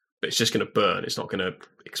 But it's just going to burn. It's not going to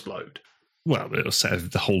explode. Well, it'll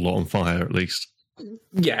set the whole lot on fire at least.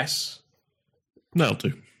 Yes. That'll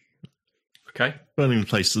do. Okay. Burning the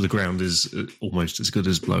place to the ground is almost as good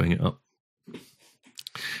as blowing it up.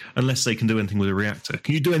 Unless they can do anything with a reactor.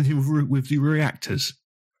 Can you do anything with the reactors?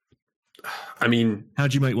 I mean... How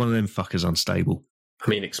do you make one of them fuckers unstable? I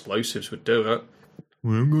mean, explosives would do it.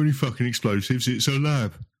 We haven't got any fucking explosives. It's a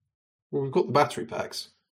lab. Well, we've got the battery packs.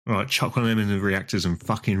 All right, chuck one of them in the reactors and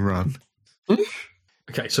fucking run.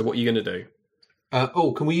 Okay, so what are you going to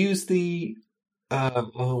do? Can we use the...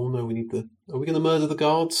 oh, no, we need the... Are we going to murder the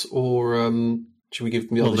guards, or should we give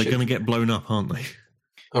them the other they're ship? going to get blown up, aren't they?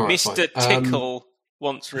 All right, Mr. Tickle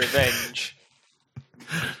wants revenge.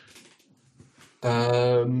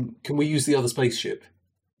 Can we use the other spaceship?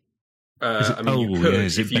 I mean, you could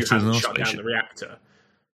is it if you better than hadn't our shut down spaceship? the reactor.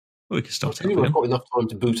 Well, we can start it I've up again. got enough time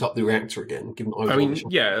to boot up the reactor again. Given I mean,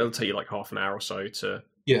 yeah, it'll take you like half an hour or so to...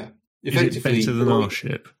 Yeah. Is it better than our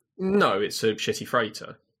ship? No, it's a shitty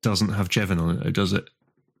freighter. Doesn't have Jevon on it, though, does it?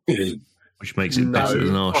 Which makes it better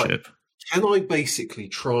than our ship. Can I basically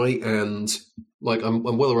try and... Like, I'm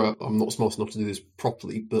not smart enough to do this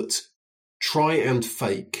properly, but try and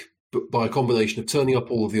fake, but by a combination of turning up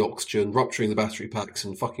all of the oxygen, rupturing the battery packs,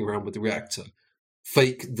 and fucking around with the reactor,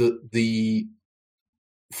 fake that the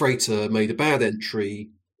freighter made a bad entry,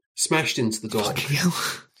 smashed into the dock,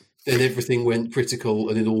 and everything went critical,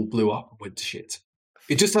 and it all blew up and went to shit.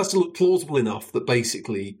 It just has to look plausible enough that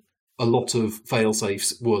basically a lot of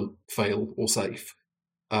fail-safes won't fail or safe.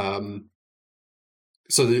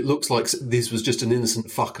 So that it looks like this was just an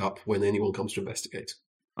innocent fuck-up when anyone comes to investigate.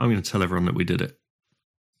 I'm going to tell everyone that we did it.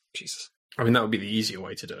 Jesus. I mean, that would be the easier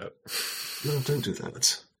way to do it. No, don't do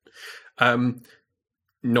that.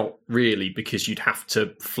 Not really, because you'd have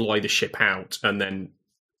to fly the ship out and then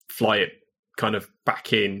fly it kind of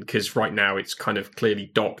back in, because right now it's kind of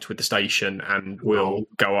clearly docked with the station and will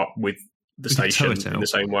go up with the station in the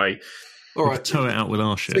same way. All right, tow it out with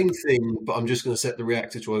our ship. Same thing, but I'm just going to set the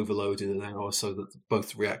reactor to overload in an hour so that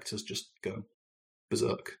both reactors just go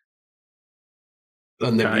berserk.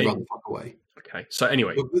 And then we run the fuck away. Okay, so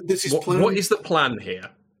anyway, this is what is the plan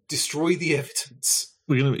here? Destroy the evidence.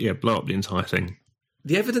 We're going to blow up the entire thing.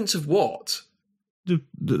 The evidence of what?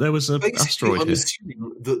 There was an asteroid I'm here.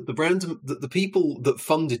 assuming that the people that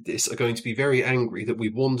funded this are going to be very angry that we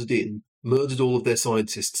wandered in, murdered all of their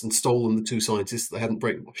scientists, and stolen the 2 scientists they hadn't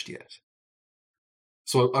brainwashed yet.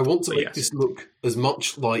 So I want to make this look as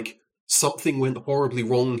much like something went horribly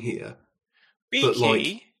wrong here, but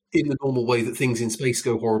like in the normal way that things in space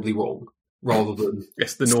go horribly wrong, rather than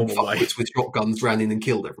the normal way with shotguns ran in and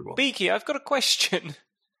killed everyone. Beaky, I've got a question.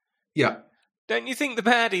 Yeah. Don't you think the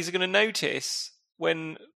baddies are going to notice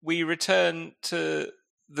when we return to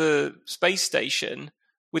the space station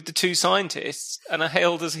with the 2 scientists and are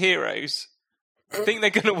hailed as heroes? I think they're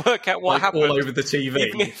going to work out what happened all over the TV.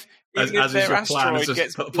 Even if their asteroid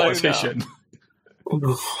gets blown up.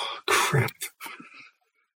 Oh, crap.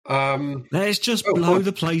 Let's just blow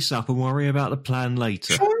the place up and worry about the plan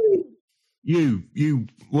later. You,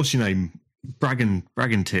 what's your name? Bragging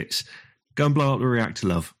tits. Go and blow up the reactor,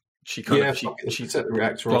 love. She she set the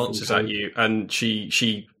reactor glances at you, and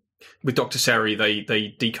she with Dr. Seri, they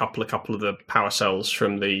decouple a couple of the power cells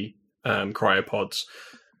from the cryopods,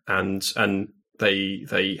 and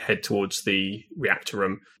they head towards the reactor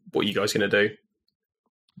room. What are you guys going to do?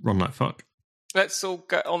 Run like fuck. Let's all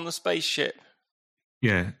get on the spaceship.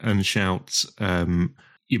 Yeah, and shout,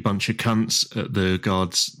 you bunch of cunts at the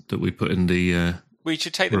guards that we put in the we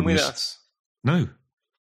should take them with us. No,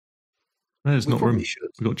 there's not room. We've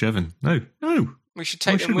got Jevon. No. We should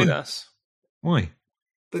take them with us. Why?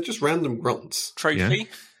 They're just random grunts. Trophy.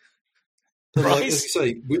 Yeah. Like, as you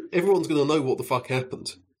say, everyone's going to know what the fuck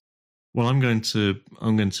happened. Well, I'm going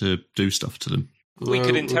to do stuff to them. We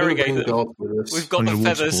could interrogate them. We've got I'm the going to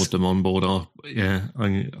feathers. waterboard them on board. I'm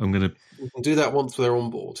going to. We can do that once they're on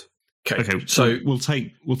board. Okay, so we'll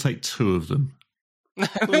take 2 of them.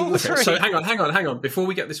 All Okay, three. so hang on. Before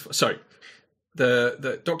we get this, so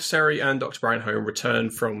the Dr. Seri and Dr. Brownholm return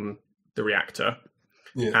from the reactor,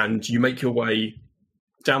 and you make your way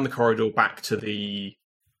down the corridor back to the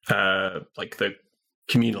the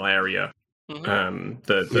communal area,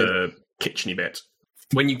 the kitcheny bit.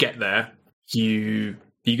 When you get there, are you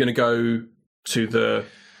going to go to the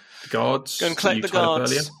guards? Go and collect the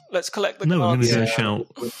guards. Let's collect the No, I'm guards. going to shout,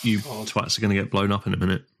 "You twats are going to get blown up in a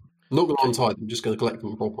minute." I'm not going to untie them. I'm just going to collect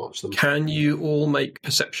them and prop march them. Can you all make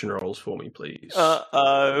perception rolls for me, please?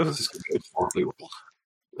 Uh-oh. This is going to go horribly wrong.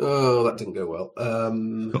 Oh, that didn't go well.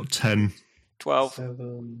 Got 10. 12.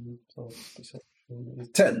 7 plus perception.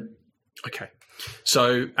 10. Okay.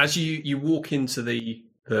 So as you walk into the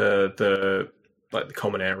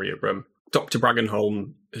common area room, Dr.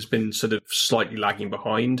 Bragenholm has been sort of slightly lagging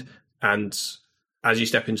behind, and as you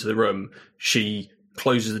step into the room, she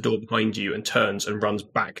closes the door behind you and turns and runs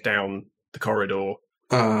back down the corridor.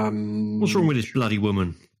 What's wrong with this bloody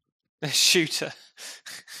woman? Shoot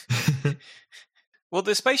her. Well,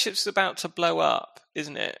 the spaceship's about to blow up,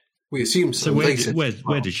 isn't it? We assume so. So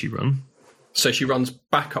where did she run? So she runs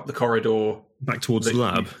back up the corridor. Back towards the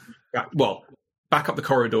lab? Back up the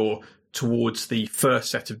corridor towards the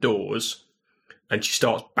first set of doors, and she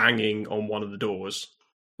starts banging on one of the doors.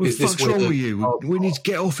 What the fuck's wrong with you? We need to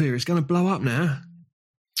get off here. It's going to blow up now.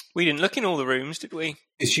 We didn't look in all the rooms, did we?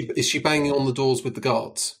 Is she banging on the doors with the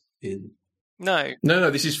guards in? No.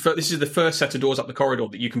 No. This is the first set of doors up the corridor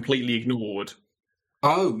that you completely ignored.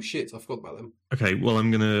 Oh shit! I forgot about them. Okay, well I'm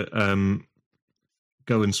going to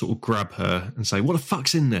go and sort of grab her and say, "What the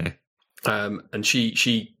fuck's in there?" And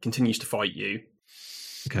she continues to fight you.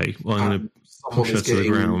 Okay, well I'm going to push her to the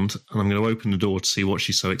ground, and I'm going to open the door to see what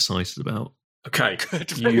she's so excited about. Okay,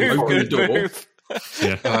 you open the door.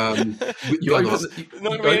 Yeah, You open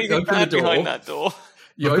Not really anything bad behind that door.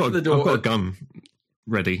 You open the door. I've got a gun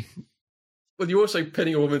ready. Well, you're also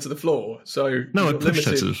pinning a woman to the floor, so No, I pushed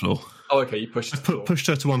her to the floor. Oh, okay, you pushed her to the floor. Pushed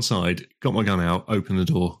her to one side, got my gun out, opened the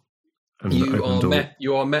door. And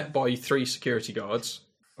You are met by 3 security guards.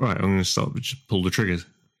 Right, I'm going to start. Just pull the triggers.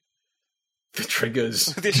 The triggers.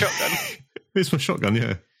 The shotgun. It's my shotgun,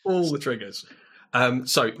 yeah. All the triggers.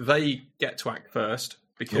 So they get to act first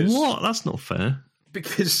because What? That's not fair.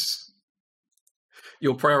 Because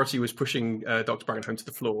your priority was pushing Dr. Bragenholm to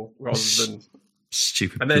the floor rather than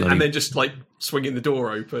Stupid. and then just like swinging the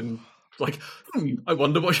door open. Like, I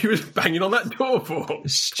wonder what she was banging on that door for.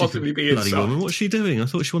 Possibly be bloody inside. woman. What's she doing? I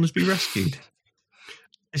thought she wanted to be rescued.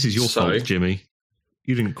 This is your fault, Jimmy.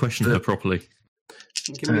 You didn't question her properly.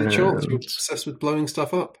 Give me a chance. You're obsessed with blowing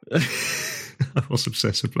stuff up. I was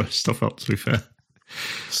obsessed with blowing stuff up, to be fair.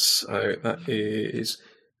 So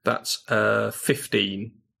that's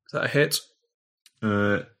 15. Is that a hit?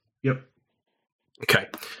 Yep. Okay.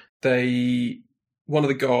 One of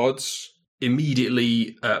the guards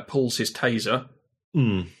immediately pulls his taser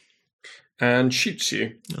and shoots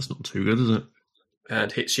you. That's not too good, is it?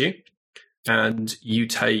 And hits you. And you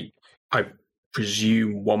take, I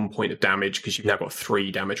presume, 1 point of damage because you've now got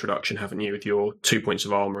 3 damage reduction, haven't you, with your 2 points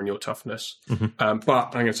of armor and your toughness. Mm-hmm.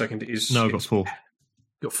 But hang on a second. No, I've got 4.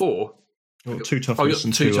 Got 4? I've got 2 toughness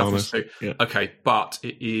and 2 armor. Yeah. Okay, but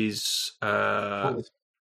it is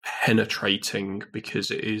penetrating because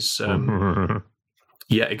it is...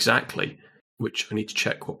 yeah, exactly. Which I need to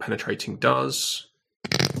check what penetrating does.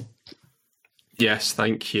 Yes,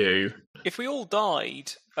 thank you. If we all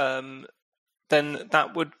died, then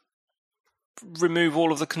that would remove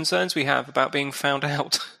all of the concerns we have about being found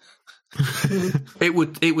out. It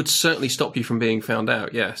would certainly stop you from being found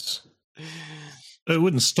out, yes. It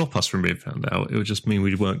wouldn't stop us from being found out. It would just mean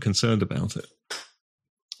we weren't concerned about it.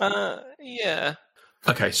 Yeah.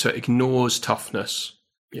 Okay, so it ignores toughness.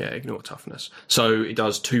 Yeah, ignore toughness. So it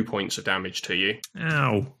does 2 points of damage to you.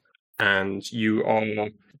 Ow. And you are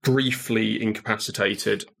briefly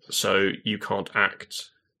incapacitated, so you can't act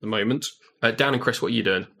at the moment. Dan and Chris, what are you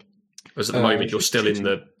doing? Because at the moment you're still in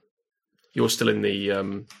the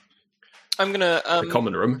I'm gonna the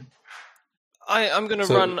common room. I'm gonna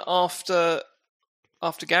run after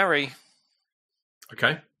Gary.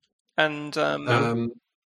 Okay. And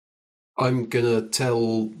I'm going to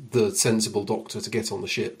tell the sensible doctor to get on the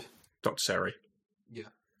ship. Dr. Seri. Yeah.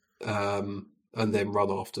 And then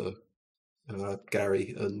run after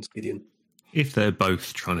Gary and Gideon. If they're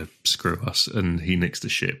both trying to screw us and he nicks the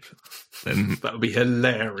ship, then that would be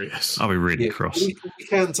hilarious. I'll be really cross. We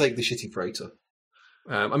can take the shitty freighter.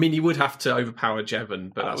 I mean, you would have to overpower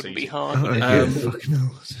Jevon, but That that's would easy. be hard. Oh, wouldn't it? yeah, fucking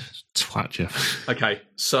hell. Twat, Jeff. Okay,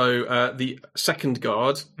 so the second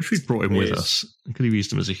guard. If we'd brought him with Is- us, I could have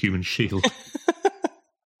used him as a human shield.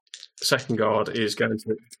 Second guard is going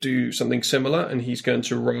to do something similar, and he's going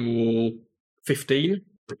to roll 15,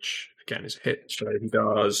 which again is a hit. So he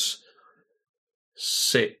does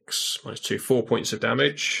 6 minus 2, 4 points of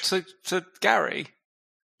damage. So Gary.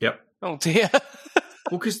 Yep. Oh dear.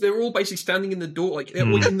 Well, because they're all basically standing in the door, like they're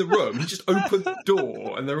all in the room. He just opened the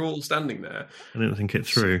door, and they're all standing there. I didn't think it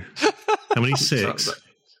through. How many? 6?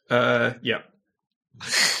 Yeah.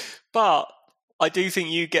 But I do think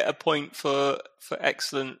you get a point for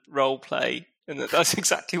excellent role play, and that's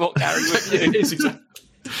exactly what Gary would do. It is exactly.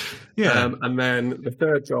 Yeah. And then the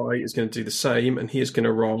third guy is going to do the same, and he is going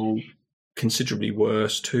to roll considerably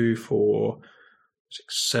worse. 2, 4,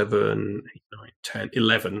 6, 7, 8, 9, 10,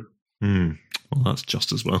 11. Well, that's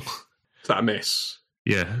just as well. Is that a miss?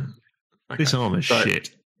 Yeah. Okay. This armor's So-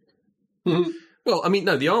 shit. Well, I mean,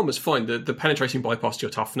 no, the armor's fine. The penetrating bypassed your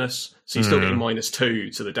toughness, so you're still getting -2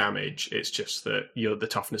 to the damage. It's just that the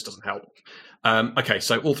toughness doesn't help. Okay,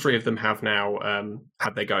 so all three of them have now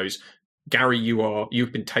had their goes. Gary,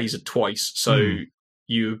 you've been tasered twice, so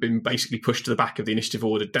you've been basically pushed to the back of the initiative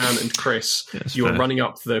order. Dan and Chris, That's you are fair. running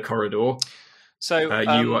up the corridor. So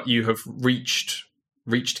You have reached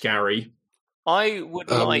Gary. I would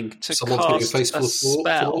like to someone's getting a cast face full a of thought for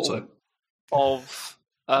spell auto. of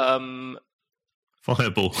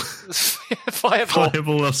Fireball. fireball.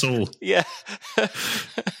 Fireball us all. Yeah.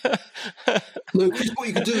 No, Chris, what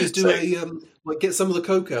you could do is do get some of the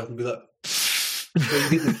coke out and be like,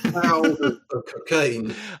 you get the cloud of cocaine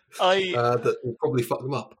that will probably fuck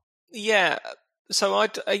them up. Yeah. So I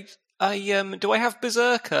do I have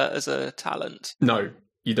Berserker as a talent? No,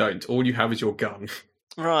 you don't. All you have is your gun.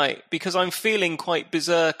 Right, because I'm feeling quite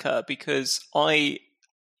Berserker because I've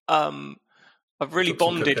really Took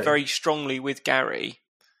some bonded cocaine. very strongly with Gary.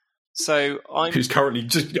 So I'm Who's currently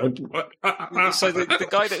just going. so the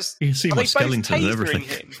guy that's You can see are my they both skeleton and tasering everything.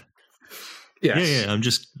 him? Yes. Yeah. I'm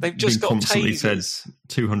just They've just being got constantly fed tasers.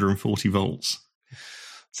 240 volts.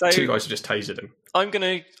 So Two guys have just tasered him. I'm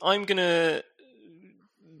gonna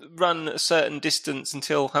run a certain distance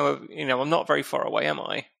until, however, I'm not very far away, am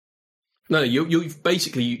I? No, you've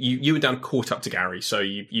basically you and Dan caught up to Gary, so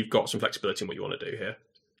you've got some flexibility in what you want to do here.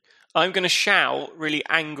 I'm going to shout really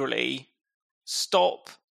angrily, "Stop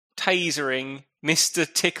tasering Mr.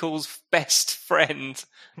 Tickle's best friend,"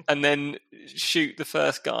 and then shoot the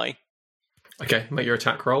first guy. Okay, make your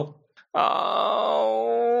attack roll.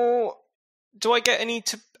 Oh, do I get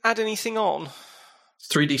to add anything on?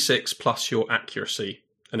 3d6 plus your accuracy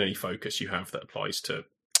and any focus you have that applies to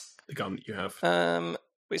the gun that you have.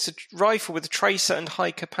 It's a rifle with a tracer and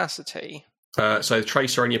high capacity. So the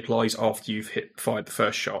tracer only applies after you've fired the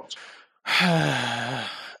first shot.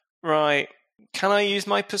 Right. Can I use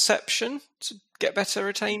my perception to get better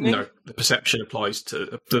at aiming? No, the perception applies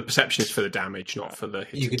to the perception is for the damage, not for the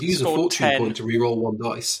hit. You could use a Scored fortune 10. point to reroll one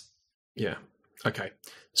dice. Yeah. Okay.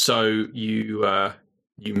 So you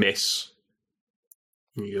miss.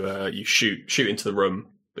 You shoot into the room,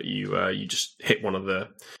 but you just hit one of the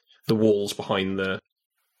walls behind the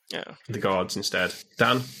guards instead.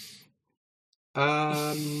 Dan?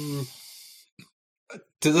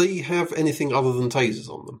 Do they have anything other than tasers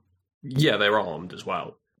on them? Yeah, they're armed as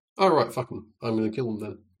well. All right, fuck them. I'm going to kill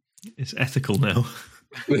them It's ethical now.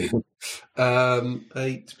 then.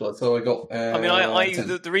 8 plus. So I got. I mean,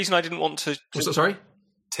 10. the reason I didn't want to. What's that, sorry?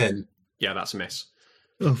 10. Yeah, that's a miss.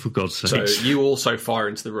 Oh, for God's So sake. you also fire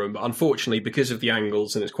into the room, but unfortunately, because of the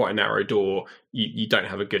angles and it's quite a narrow door, you don't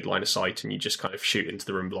have a good line of sight, and you just kind of shoot into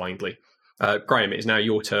the room blindly. Graham, it is now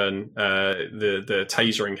your turn. The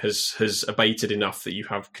tasering has abated enough that you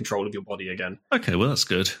have control of your body again. Okay, well, that's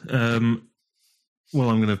good. I'm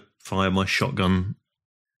going to fire my shotgun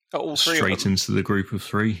All three of straight them. into the group of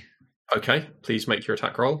 3. Okay, please make your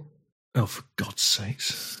attack roll. Oh, for God's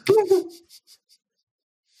sakes.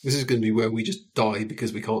 This is going to be where we just die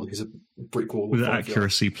because we can't hit a brick wall. With 5 yards.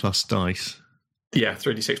 accuracy plus dice. Yeah,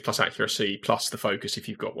 3d6 plus accuracy plus the focus if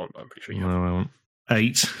you've got one, but I'm pretty sure you No, have. I won't.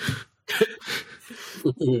 8.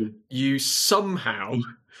 You somehow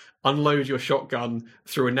unload your shotgun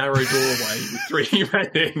through a narrow doorway with 3 men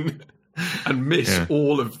in and miss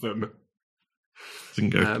all of them. Didn't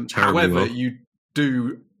go terribly However, well. you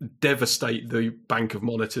do devastate the bank of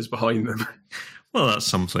monitors behind them. Well, that's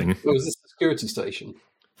something. Oh, is this the security station?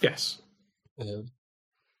 Yes. And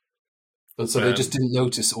so they just didn't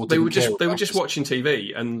notice, or They didn't were just care they were about just us. watching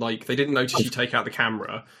TV, and like they didn't notice you take out the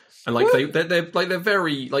camera, And they're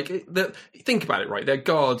very think about it, right? They're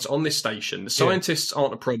guards on this station. The scientists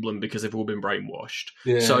aren't a problem because they've all been brainwashed.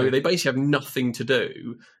 Yeah. So they basically have nothing to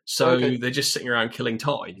do. So they're just sitting around killing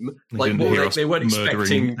time. They weren't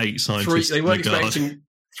expecting 8 scientists. They weren't expecting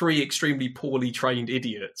 3 extremely poorly trained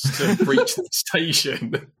idiots to breach the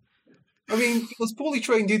station. I mean, as poorly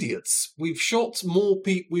trained idiots, we've shot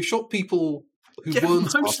people who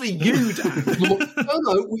weren't mostly us. you,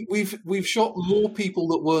 Dan. We've shot more people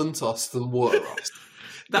that weren't us than were us.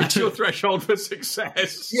 That's your threshold for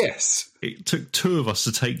success. Yes. It took 2 of us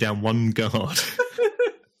to take down 1 guard.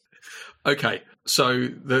 Okay, so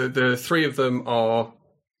the 3 of them are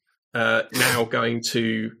now going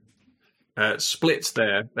to split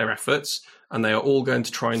their efforts, and they are all going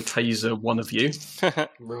to try and taser one of you.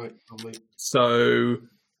 Right. So,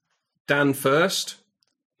 Dan first.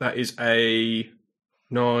 That is a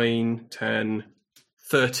 9, 10,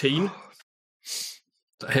 13.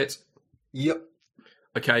 That hit? Yep.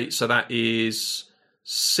 Okay, so that is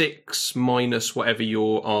 6 minus whatever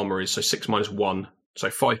your armor is. So 6 minus 1. So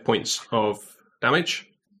 5 points of damage.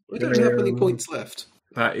 We don't have any points left.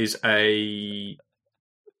 That is a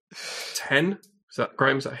 10. Is that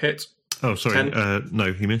Graham? Is that a hit? Oh, sorry.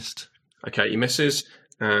 No, he missed. Okay, he misses.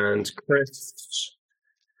 And Chris.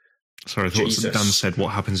 Sorry, I thought Jesus. Dan said, what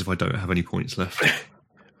happens if I don't have any points left?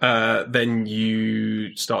 Then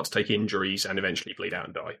you start to take injuries and eventually bleed out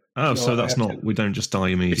and die. Oh, so that's not... We don't just die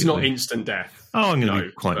immediately. It's not instant death. Oh, I'm going to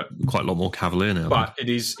be quite a lot more cavalier now. But it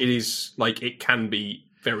is like it can be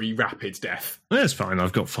very rapid death. That's fine.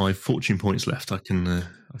 I've got 5 fortune points left. I can...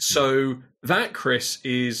 So that, Chris,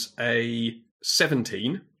 is a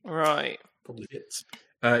 17. Right. Probably hits.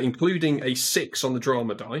 Including a 6 on the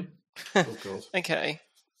drama die. Oh, God. Okay.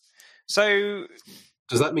 So...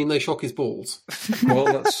 Does that mean they shock his balls?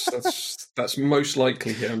 Well, that's most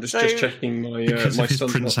likely here. I'm just checking my because my of his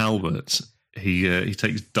son's Prince Albert, he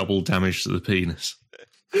takes double damage to the penis.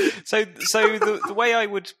 So the way I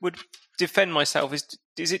would defend myself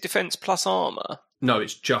is it defense plus armor? No,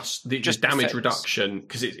 it's just damage defense. reduction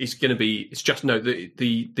because it's going to be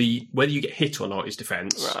the whether you get hit or not is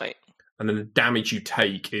defense, Right. and then the damage you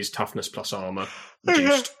take is toughness plus armor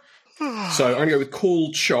reduced. So I'm going to go with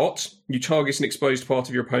called shot. You target an exposed part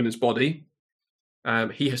of your opponent's body.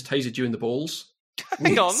 He has tasered you in the balls.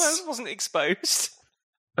 Hang on, that wasn't exposed.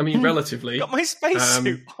 I mean, relatively. Got my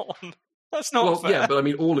spacesuit on. That's not fair. Yeah, but I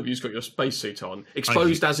mean, all of you's got your spacesuit on.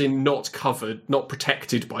 Exposed as in not covered, not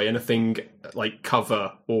protected by anything like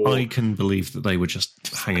cover or... I can believe that they were just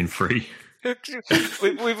hanging free.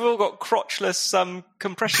 We've all got crotchless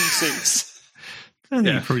compression suits. And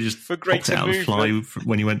you probably just for popped greater it out of the fly movement.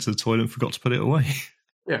 when you went to the toilet and forgot to put it away.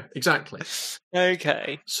 Yeah, exactly.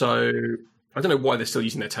 Okay. So I don't know why they're still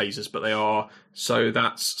using their tasers, but they are. So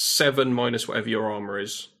that's 7 minus whatever your armor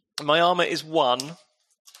is. My armor is 1.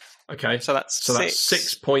 Okay, So that's 6. That's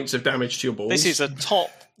 6 points of damage to your balls. This is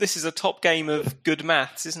a top game of good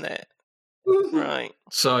maths, isn't it? Right.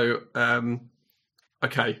 So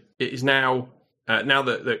okay, it is now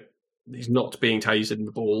that he's not being tasered in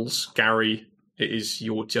the balls. Gary, it is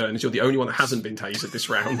your turn. As you're the only one that hasn't been tasered this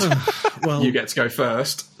round. Well, You get to go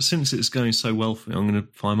first. since it's going so well for me, I'm going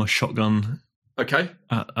to fire my shotgun Okay,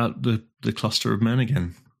 at the cluster of men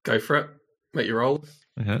again. go for it. Make your roll.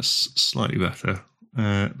 Okay, that's slightly better.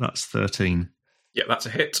 That's 13. Yeah, that's a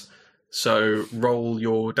hit. So roll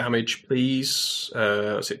your damage, please.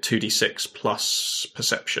 Is it 2d6 plus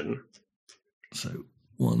perception? So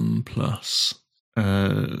 1 plus.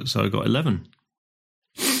 So I got 11.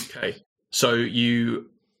 Okay. So you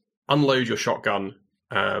unload your shotgun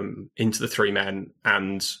into the 3 men,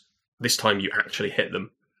 and this time you actually hit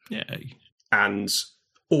them. Yay. And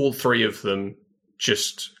all 3 of them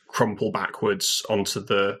just crumple backwards onto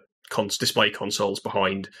the display consoles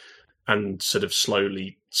behind and sort of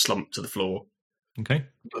slowly slump to the floor. Okay.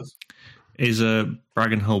 Is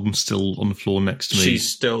Bragenholm still on the floor next to me?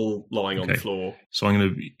 She's still lying on the Okay. floor. So I'm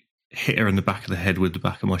going to hit her in the back of the head with the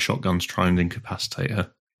back of my shotgun to try and incapacitate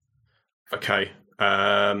her. Okay.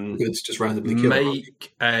 Good to just randomly kill her.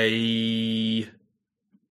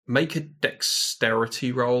 Make a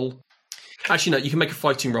dexterity roll. Actually, no, you can make a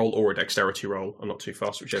fighting roll or a dexterity roll. I'm not too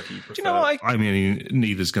fast, whichever you prefer. Do you know what? I mean,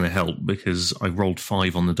 neither's going to help because I rolled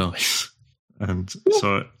 5 on the dice. And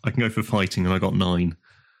so I can go for fighting and I got 9.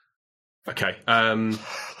 Okay.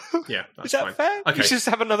 Yeah, that's Is that fine. fair? Okay. You should just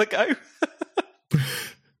have another go. I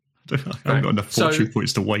haven't got enough fortune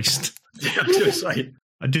points to waste. Yeah, I was going to say.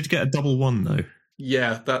 I did get a double 1 though.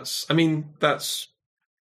 Yeah, that's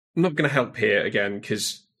not going to help here again,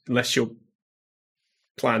 because unless your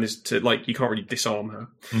plan is to, you can't really disarm her.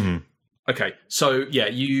 Mm. Okay, so yeah,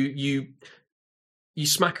 you you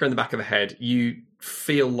smack her in the back of the head. You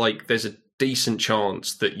feel like there's a decent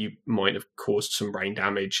chance that you might have caused some brain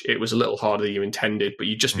damage. It was a little harder than you intended, but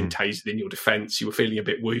you'd just been tasered in your defense. You were feeling a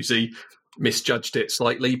bit woozy, misjudged it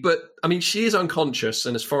slightly. But, I mean, she is unconscious,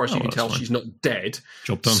 and as far as you can tell, fine. she's not dead.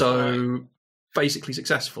 Job done. So, basically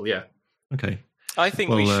successful, yeah. Okay. I think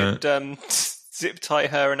we should zip tie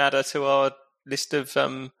her and add her to our list of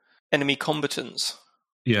enemy combatants.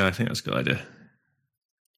 Yeah, I think that's a good idea.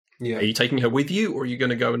 Yeah. Are you taking her with you, or are you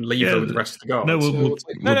going to go and leave her with the rest of the guards? No, we'll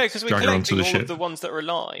Because we're drag her onto collecting the all ship. of the ones that are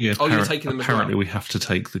alive. Yeah, you're taking them as apparently well. we have to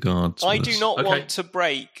take the guards. I with do us. not Okay. want to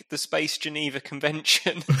break the Space Geneva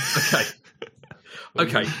Convention.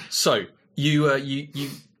 Okay. So you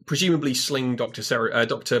presumably sling Dr.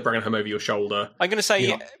 Brangenham over your shoulder. I'm going to say,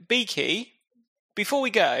 Yeah. Beaky, before we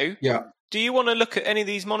go, Yeah. do you want to look at any of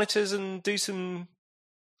these monitors and do some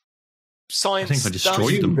science I think I stuff?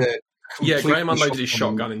 destroyed them. Yeah, Graham unloaded his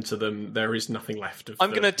shotgun. shotgun into them. There is nothing left of I'm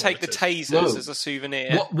the going to take the monitors. tasers No. as a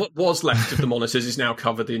souvenir. What was left of the monitors is now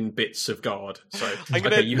covered in bits of guard. So, I'm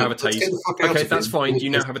gonna- okay, you have a Let's get taser. the fuck out Okay, of that's here. fine. You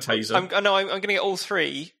now have a taser. I'm going to get all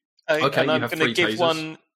three. Okay, and you I'm have going to three give tasers.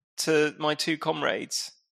 one to my two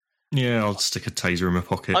comrades. Yeah, I'll stick a taser in my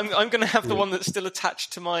pocket. I'm going to have the one that's still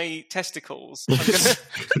attached to my testicles. I'm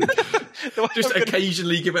gonna, Just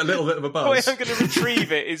occasionally give it a little bit of a the way buzz. I'm going to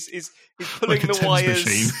retrieve it is pulling Like a the TENS wires,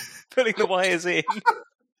 machine. pulling the wires in.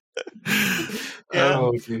 Yeah.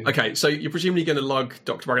 Oh, dear. Okay, so you're presumably going to lug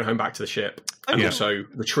Dr. Brangenham back to the ship and Okay. also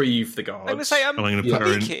retrieve the guards. I'm going to say and I'm going to put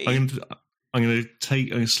her in. Beaky. I'm going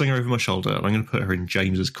to sling her over my shoulder, and I'm going to put her in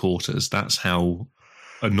James's quarters. That's how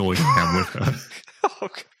annoyed I am with her. Oh,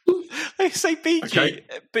 God. I say Beaky. Okay.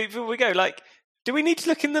 But before we go, do we need to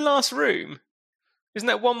look in the last room? Isn't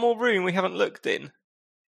there one more room we haven't looked in?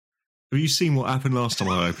 Have you seen what happened last time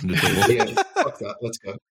I opened the door? Yeah, fuck that. Let's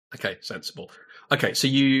go. Okay, sensible. Okay, so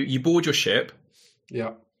you board your ship.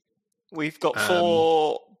 Yeah. We've got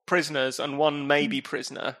 4 prisoners and 1 maybe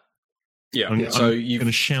prisoner. Yeah, I'm, so I'm you've going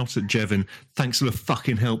to shout at Jevon, "Thanks for the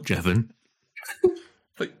fucking help, Jevon."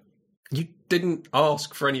 But you didn't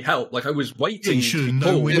ask for any help. Like, I was waiting. You should to have be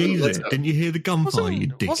known we pulled. needed let's it. go. Didn't you hear the gunfire,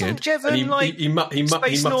 you Wasn't dickhead? And Jevon he mutters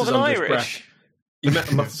Space under Northern his breath. Irish?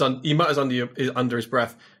 He mutters under his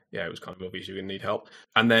breath. Yeah, it was kind of obvious you were going to need help.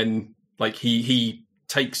 And then, like, he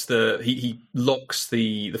takes he locks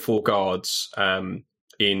the 4 guards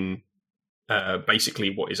in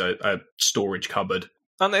basically what is a storage cupboard.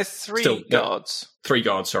 Aren't there 3 Still, yeah. guards? 3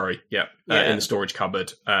 guards, sorry, yeah, Yeah. in the storage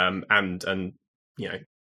cupboard, and you know,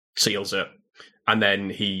 seals it, and then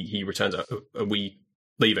he returns. Are we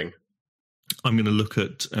leaving? I'm going to look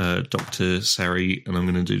at Dr. Sari, and I'm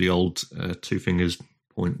going to do the old 2 fingers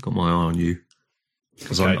point. Got my eye on you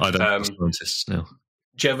because Okay, I don't have scientists now.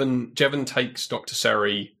 Jevon takes Dr.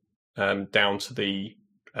 Seri down to the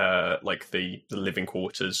the living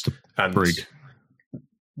quarters and Brig.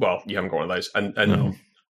 well, you haven't got one of those, and No.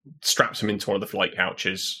 straps him into one of the flight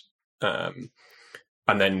couches, and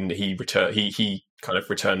then he kind of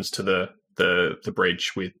returns to the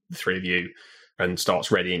bridge with the 3 of you and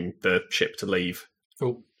starts readying the ship to leave.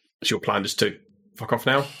 Cool. So your plan is to fuck off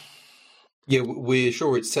now? Yeah, we're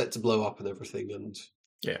sure it's set to blow up and everything, and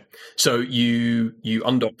Yeah. So you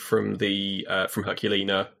undock from the from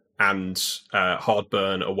Herculina and hard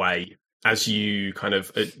burn away as you kind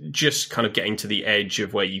of just kind of getting to the edge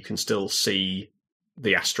of where you can still see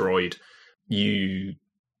the asteroid. You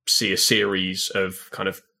see a series of kind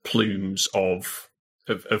of plumes of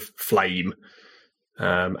flame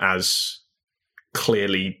as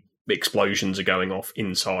clearly explosions are going off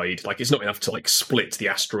inside. Like, it's not enough to like split the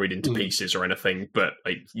asteroid into pieces or anything, but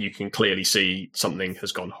like you can clearly see something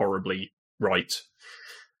has gone horribly right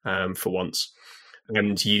for once.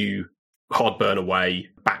 And you hard burn away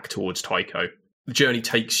back towards Tycho. The journey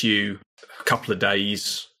takes you a couple of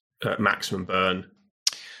days at maximum burn.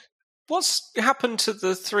 What's happened to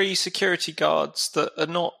the 3 security guards that are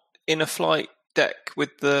not in a flight deck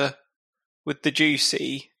with the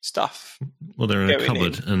juicy stuff? Well, they're in a Going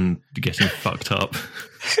cupboard and getting fucked up.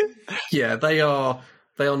 Yeah, they are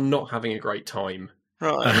not having a great time.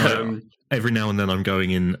 Right. Every now and then I'm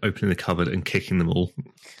going in, opening the cupboard and kicking them all.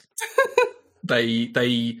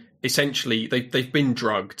 They essentially they've been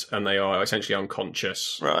drugged and they are essentially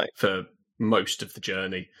unconscious Right. for most of the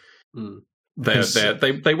journey. Mm.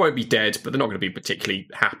 They won't be dead, but they're not going to be particularly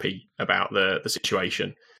happy about the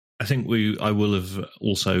situation. I think I will have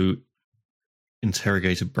also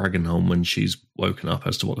interrogated Bragenholm when she's woken up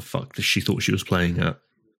as to what the fuck she thought she was playing at.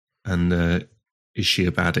 And is she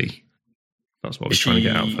a baddie? That's what we're trying to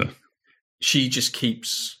get out of her. She just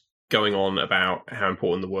keeps going on about how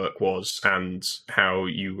important the work was and how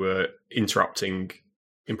you were interrupting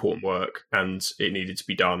important work, and it needed to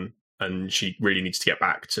be done, and she really needs to get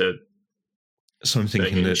back to. So I'm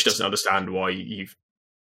thinking that she doesn't understand why you've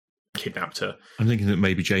kidnapped her. I'm thinking that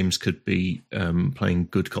maybe James could be playing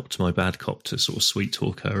good cop to my bad cop to sort of sweet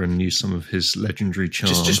talk her and use some of his legendary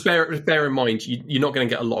charm. Just bear in mind, you're not going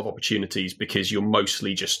to get a lot of opportunities because you're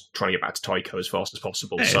mostly just trying to get back to Tycho as fast as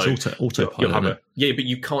possible. Yeah, so it's autopilot. But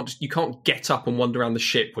you can't get up and wander around the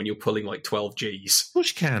ship when you're pulling like 12 Gs. Of course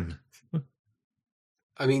you can.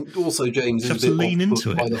 I mean, also James You is have a to bit lean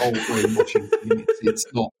into by it. the whole brainwashing thing. It's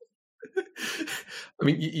not. I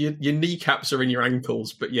mean, your kneecaps are in your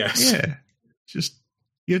ankles, but yes. Yeah. Just,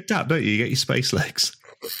 you adapt, don't you? You get your space legs.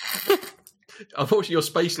 Unfortunately, your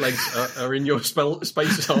space legs are in your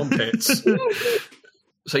space armpits.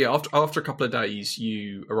 So yeah, after a couple of days,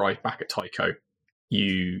 you arrive back at Tycho.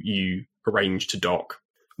 You arrange to dock.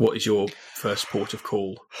 What is your first port of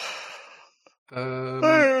call?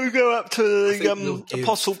 Go up to the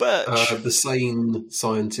Apostle Birch. The sane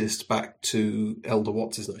scientist back to Elder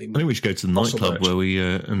what's his name? I think we should go to the nightclub where we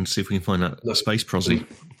and see if we can find that space prosy.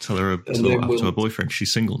 Tell her to her boyfriend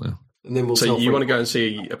she's single now. And then so you want to go and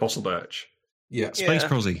see Apostle Birch? Yeah, space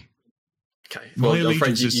prosy. Okay, my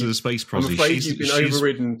allegiance is to the space prosy. I'm afraid you've been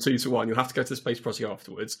overridden 2-1. You'll have to go to the space prosy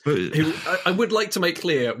afterwards. But, who I would like to make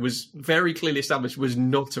clear was very clearly established was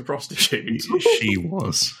not a prostitute. She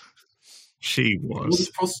was. She was. Not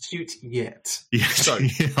a prostitute yet. Yes, So,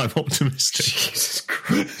 yeah, I'm optimistic. Jesus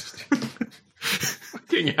Christ.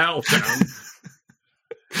 Fucking hell, Dan.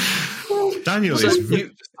 Daniel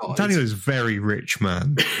is a very rich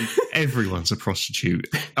man. Everyone's a prostitute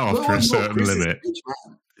after a certain limit.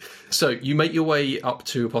 So you make your way up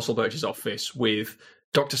to Apostle Birch's office with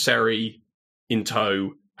Dr. Seri in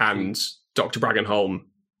tow and Dr. Braggenholm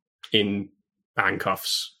in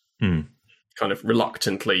handcuffs, kind of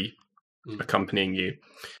reluctantly accompanying you.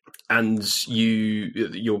 And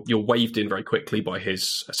you're waved in very quickly by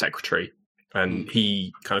his secretary. And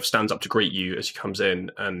he kind of stands up to greet you as he comes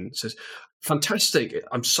in and says, "Fantastic!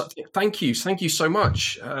 Thank you so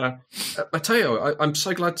much, Matteo. I'm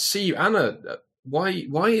so glad to see you, Anna.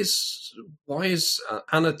 Why is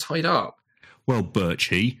Anna tied up?" Well,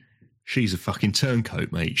 Birchie, she's a fucking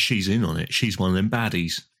turncoat, mate. She's in on it. She's one of them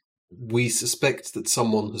baddies. We suspect that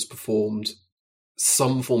someone has performed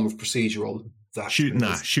some form of procedure on that.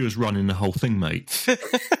 She was running the whole thing, mate.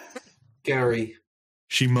 Gary.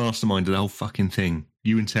 She masterminded the whole fucking thing.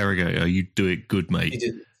 You interrogate her, you do it good, mate. He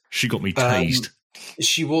did. She got me tased.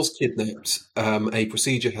 She was kidnapped. A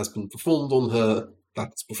procedure has been performed on her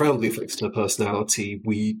that's profoundly affected her personality.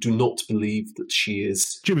 We do not believe that she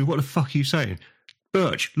is... Jimmy, what the fuck are you saying?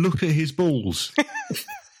 Birch, look at his balls.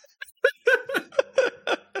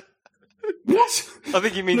 What? I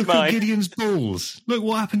think he means look mine. At Gideon's balls. Look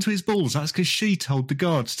what happened to his balls. That's because she told the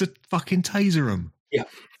guards to fucking taser him. Yeah.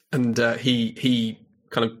 And he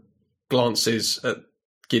kind of glances at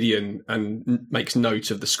Gideon and makes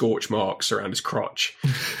note of the scorch marks around his crotch.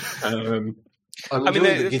 I mean,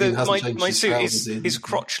 my suit is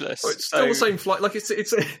crotchless. It's still the same flight. Like it's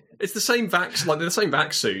the same vac. Like they're the same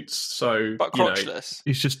vac suits. So, but crotchless.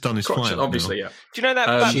 He's just done his flight. Obviously, now. yeah. Do you know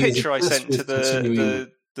that picture I sent to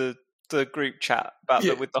the group chat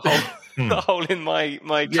about with the hole the hole in my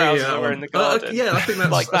trousers that were in the garden? I think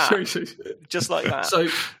that's like that. Just like that. So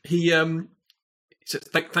he said,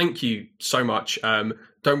 "Thank you so much.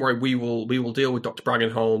 Don't worry, we will deal with Dr.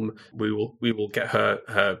 Braggenholm. We will get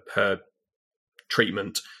her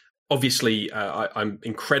treatment. Obviously, I'm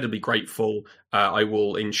incredibly grateful. I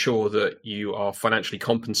will ensure that you are financially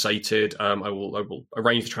compensated. I will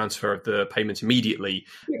arrange the transfer of the payment immediately.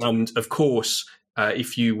 And of course,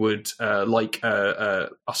 if you would like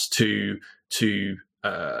us to do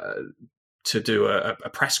a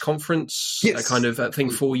press conference, a kind of thing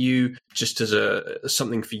for you, just as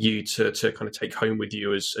something for you to kind of take home with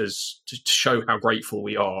you as to show how grateful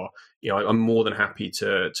we are. I'm more than happy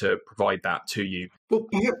to provide that to you." Well,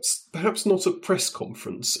 perhaps not a press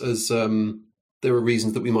conference, as there are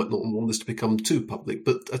reasons that we might not want this to become too public,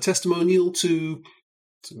 but a testimonial to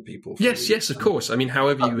some people. Yes, of course. I mean,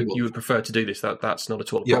 however you would prefer to do this, that's not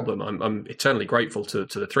at all a problem. I'm eternally grateful to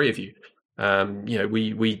the three of you.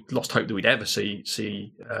 We lost hope that we'd ever see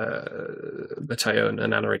Matteo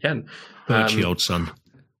and Anna again. Birchie, old son,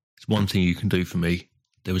 it's one thing you can do for me.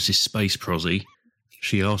 There was this space prosy.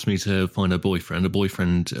 She asked me to find her boyfriend. Her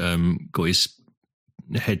boyfriend got his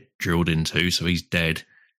head drilled into, so he's dead.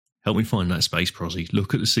 Help me find that space prosy.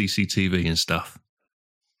 Look at the CCTV and stuff.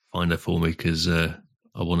 Find her for me, because I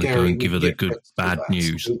want to go and give her the bad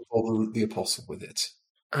news. Don't bother the Apostle with it.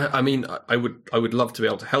 I mean, I would love to be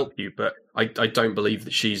able to help you, but I don't believe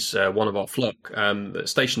that she's one of our flock.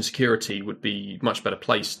 Station security would be much better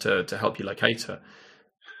placed to help you locate her.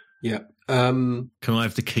 Yeah. Can I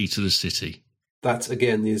have the key to the city? That,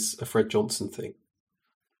 again, is a Fred Johnson thing.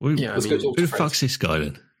 Well, Yeah, Let's go talk who to the Fred. fuck's this guy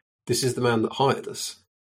then? This is the man that hired us.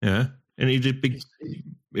 Yeah, and he's a big,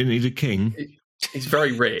 and he's a king. He's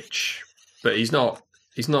very rich, but he's not.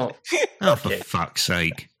 Oh, for Okay. fuck's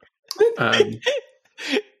sake!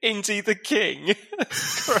 Indy the King.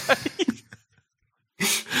 Great.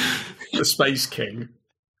 The Space King.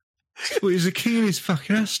 Well, he's a king of this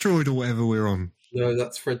fucking asteroid or whatever we're on. No,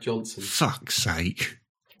 that's Fred Johnson. Fuck's sake!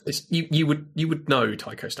 You would know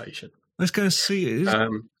Tycho Station. Let's go and see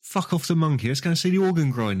it. Fuck off the monkey. Let's go and see the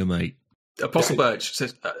organ grinder, mate. Apostle Birch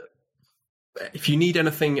says, if you need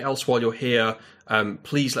anything else while you're here,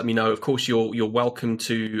 please let me know. Of course, you're welcome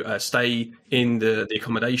to stay in the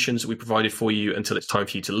accommodations that we provided for you until it's time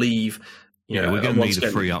for you to leave. Yeah, we're going to need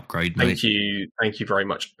a free upgrade, mate. Thank you very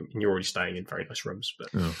much. You're already staying in very nice rooms, but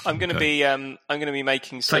I'm going to be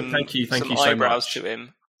making some thank you some so eyebrows much. to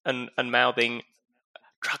him and mouthing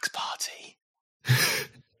drugs party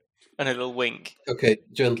and a little wink. Okay,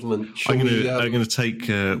 gentlemen. I'm going to take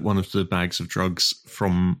one of the bags of drugs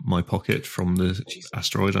from my pocket from the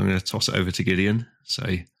asteroid. I'm going to toss it over to Gideon. Say,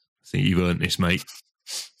 I think you've earned this, mate.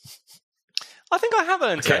 I think I have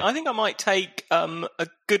earned it. I think I might take a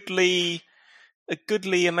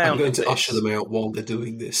goodly amount. I'm going of to this. usher them out while they're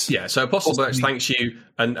doing this. Yeah, so Apostle Birch Possibly. thanks you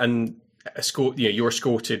and escort. You're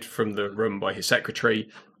escorted from the room by his secretary,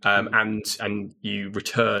 and you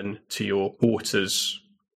return to your quarters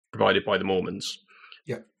provided by the Mormons.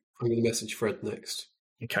 Yeah, I'm going to message Fred next.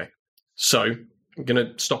 Okay, so I'm going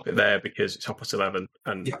to stop it there because it's 11:30,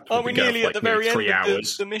 and Yeah. Are we we've been nearly going at for the very nearly 3 end of the-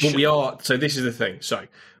 hours. the mission? Well, we are. So this is the thing. So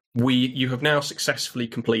you have now successfully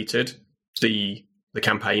completed the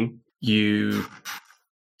campaign. You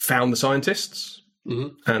found the scientists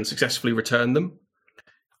and successfully returned them.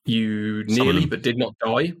 You nearly but did not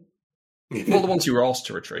die. Well, the ones you were asked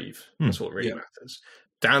to retrieve. That's what really matters.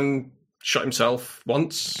 Dan shot himself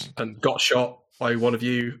once and got shot by one of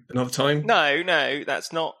you another time. No,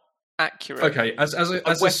 that's not accurate. Okay, as a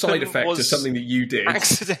side weapon effect of was something that you did,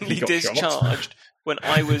 accidentally you got shot. discharged when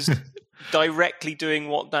I was directly doing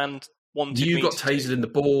what Dan wanted You me got to do. tasered in the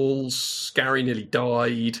balls. Gary nearly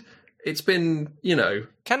died. It's been,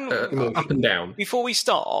 Can up and down. before we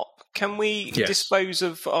start, can we Yes. dispose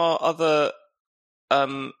of our other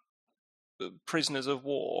prisoners of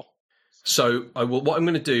war? So what I'm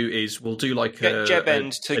going to do is we'll do like Get a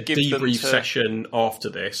Jebend to give them debrief to- session after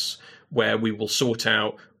this, where we will sort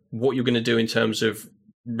out what you're going to do in terms of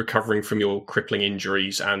recovering from your crippling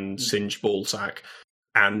injuries and singed ballsack,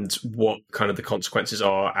 and what kind of the consequences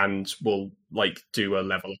are, and we'll like do a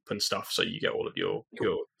level up and stuff, so you get all of your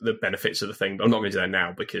the benefits of the thing. But I'm not going to do that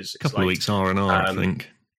now because it's A couple of weeks R&R, I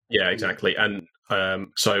think. Yeah, exactly. And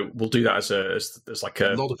so we'll do that as like A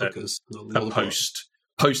lot of hookers. a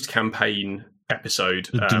post campaign episode.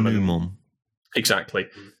 The denouement. Exactly.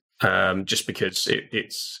 Just because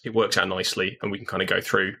it works out nicely, and we can kind of go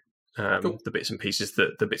through the bits and pieces,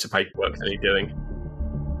 the bits of paperwork that you're doing.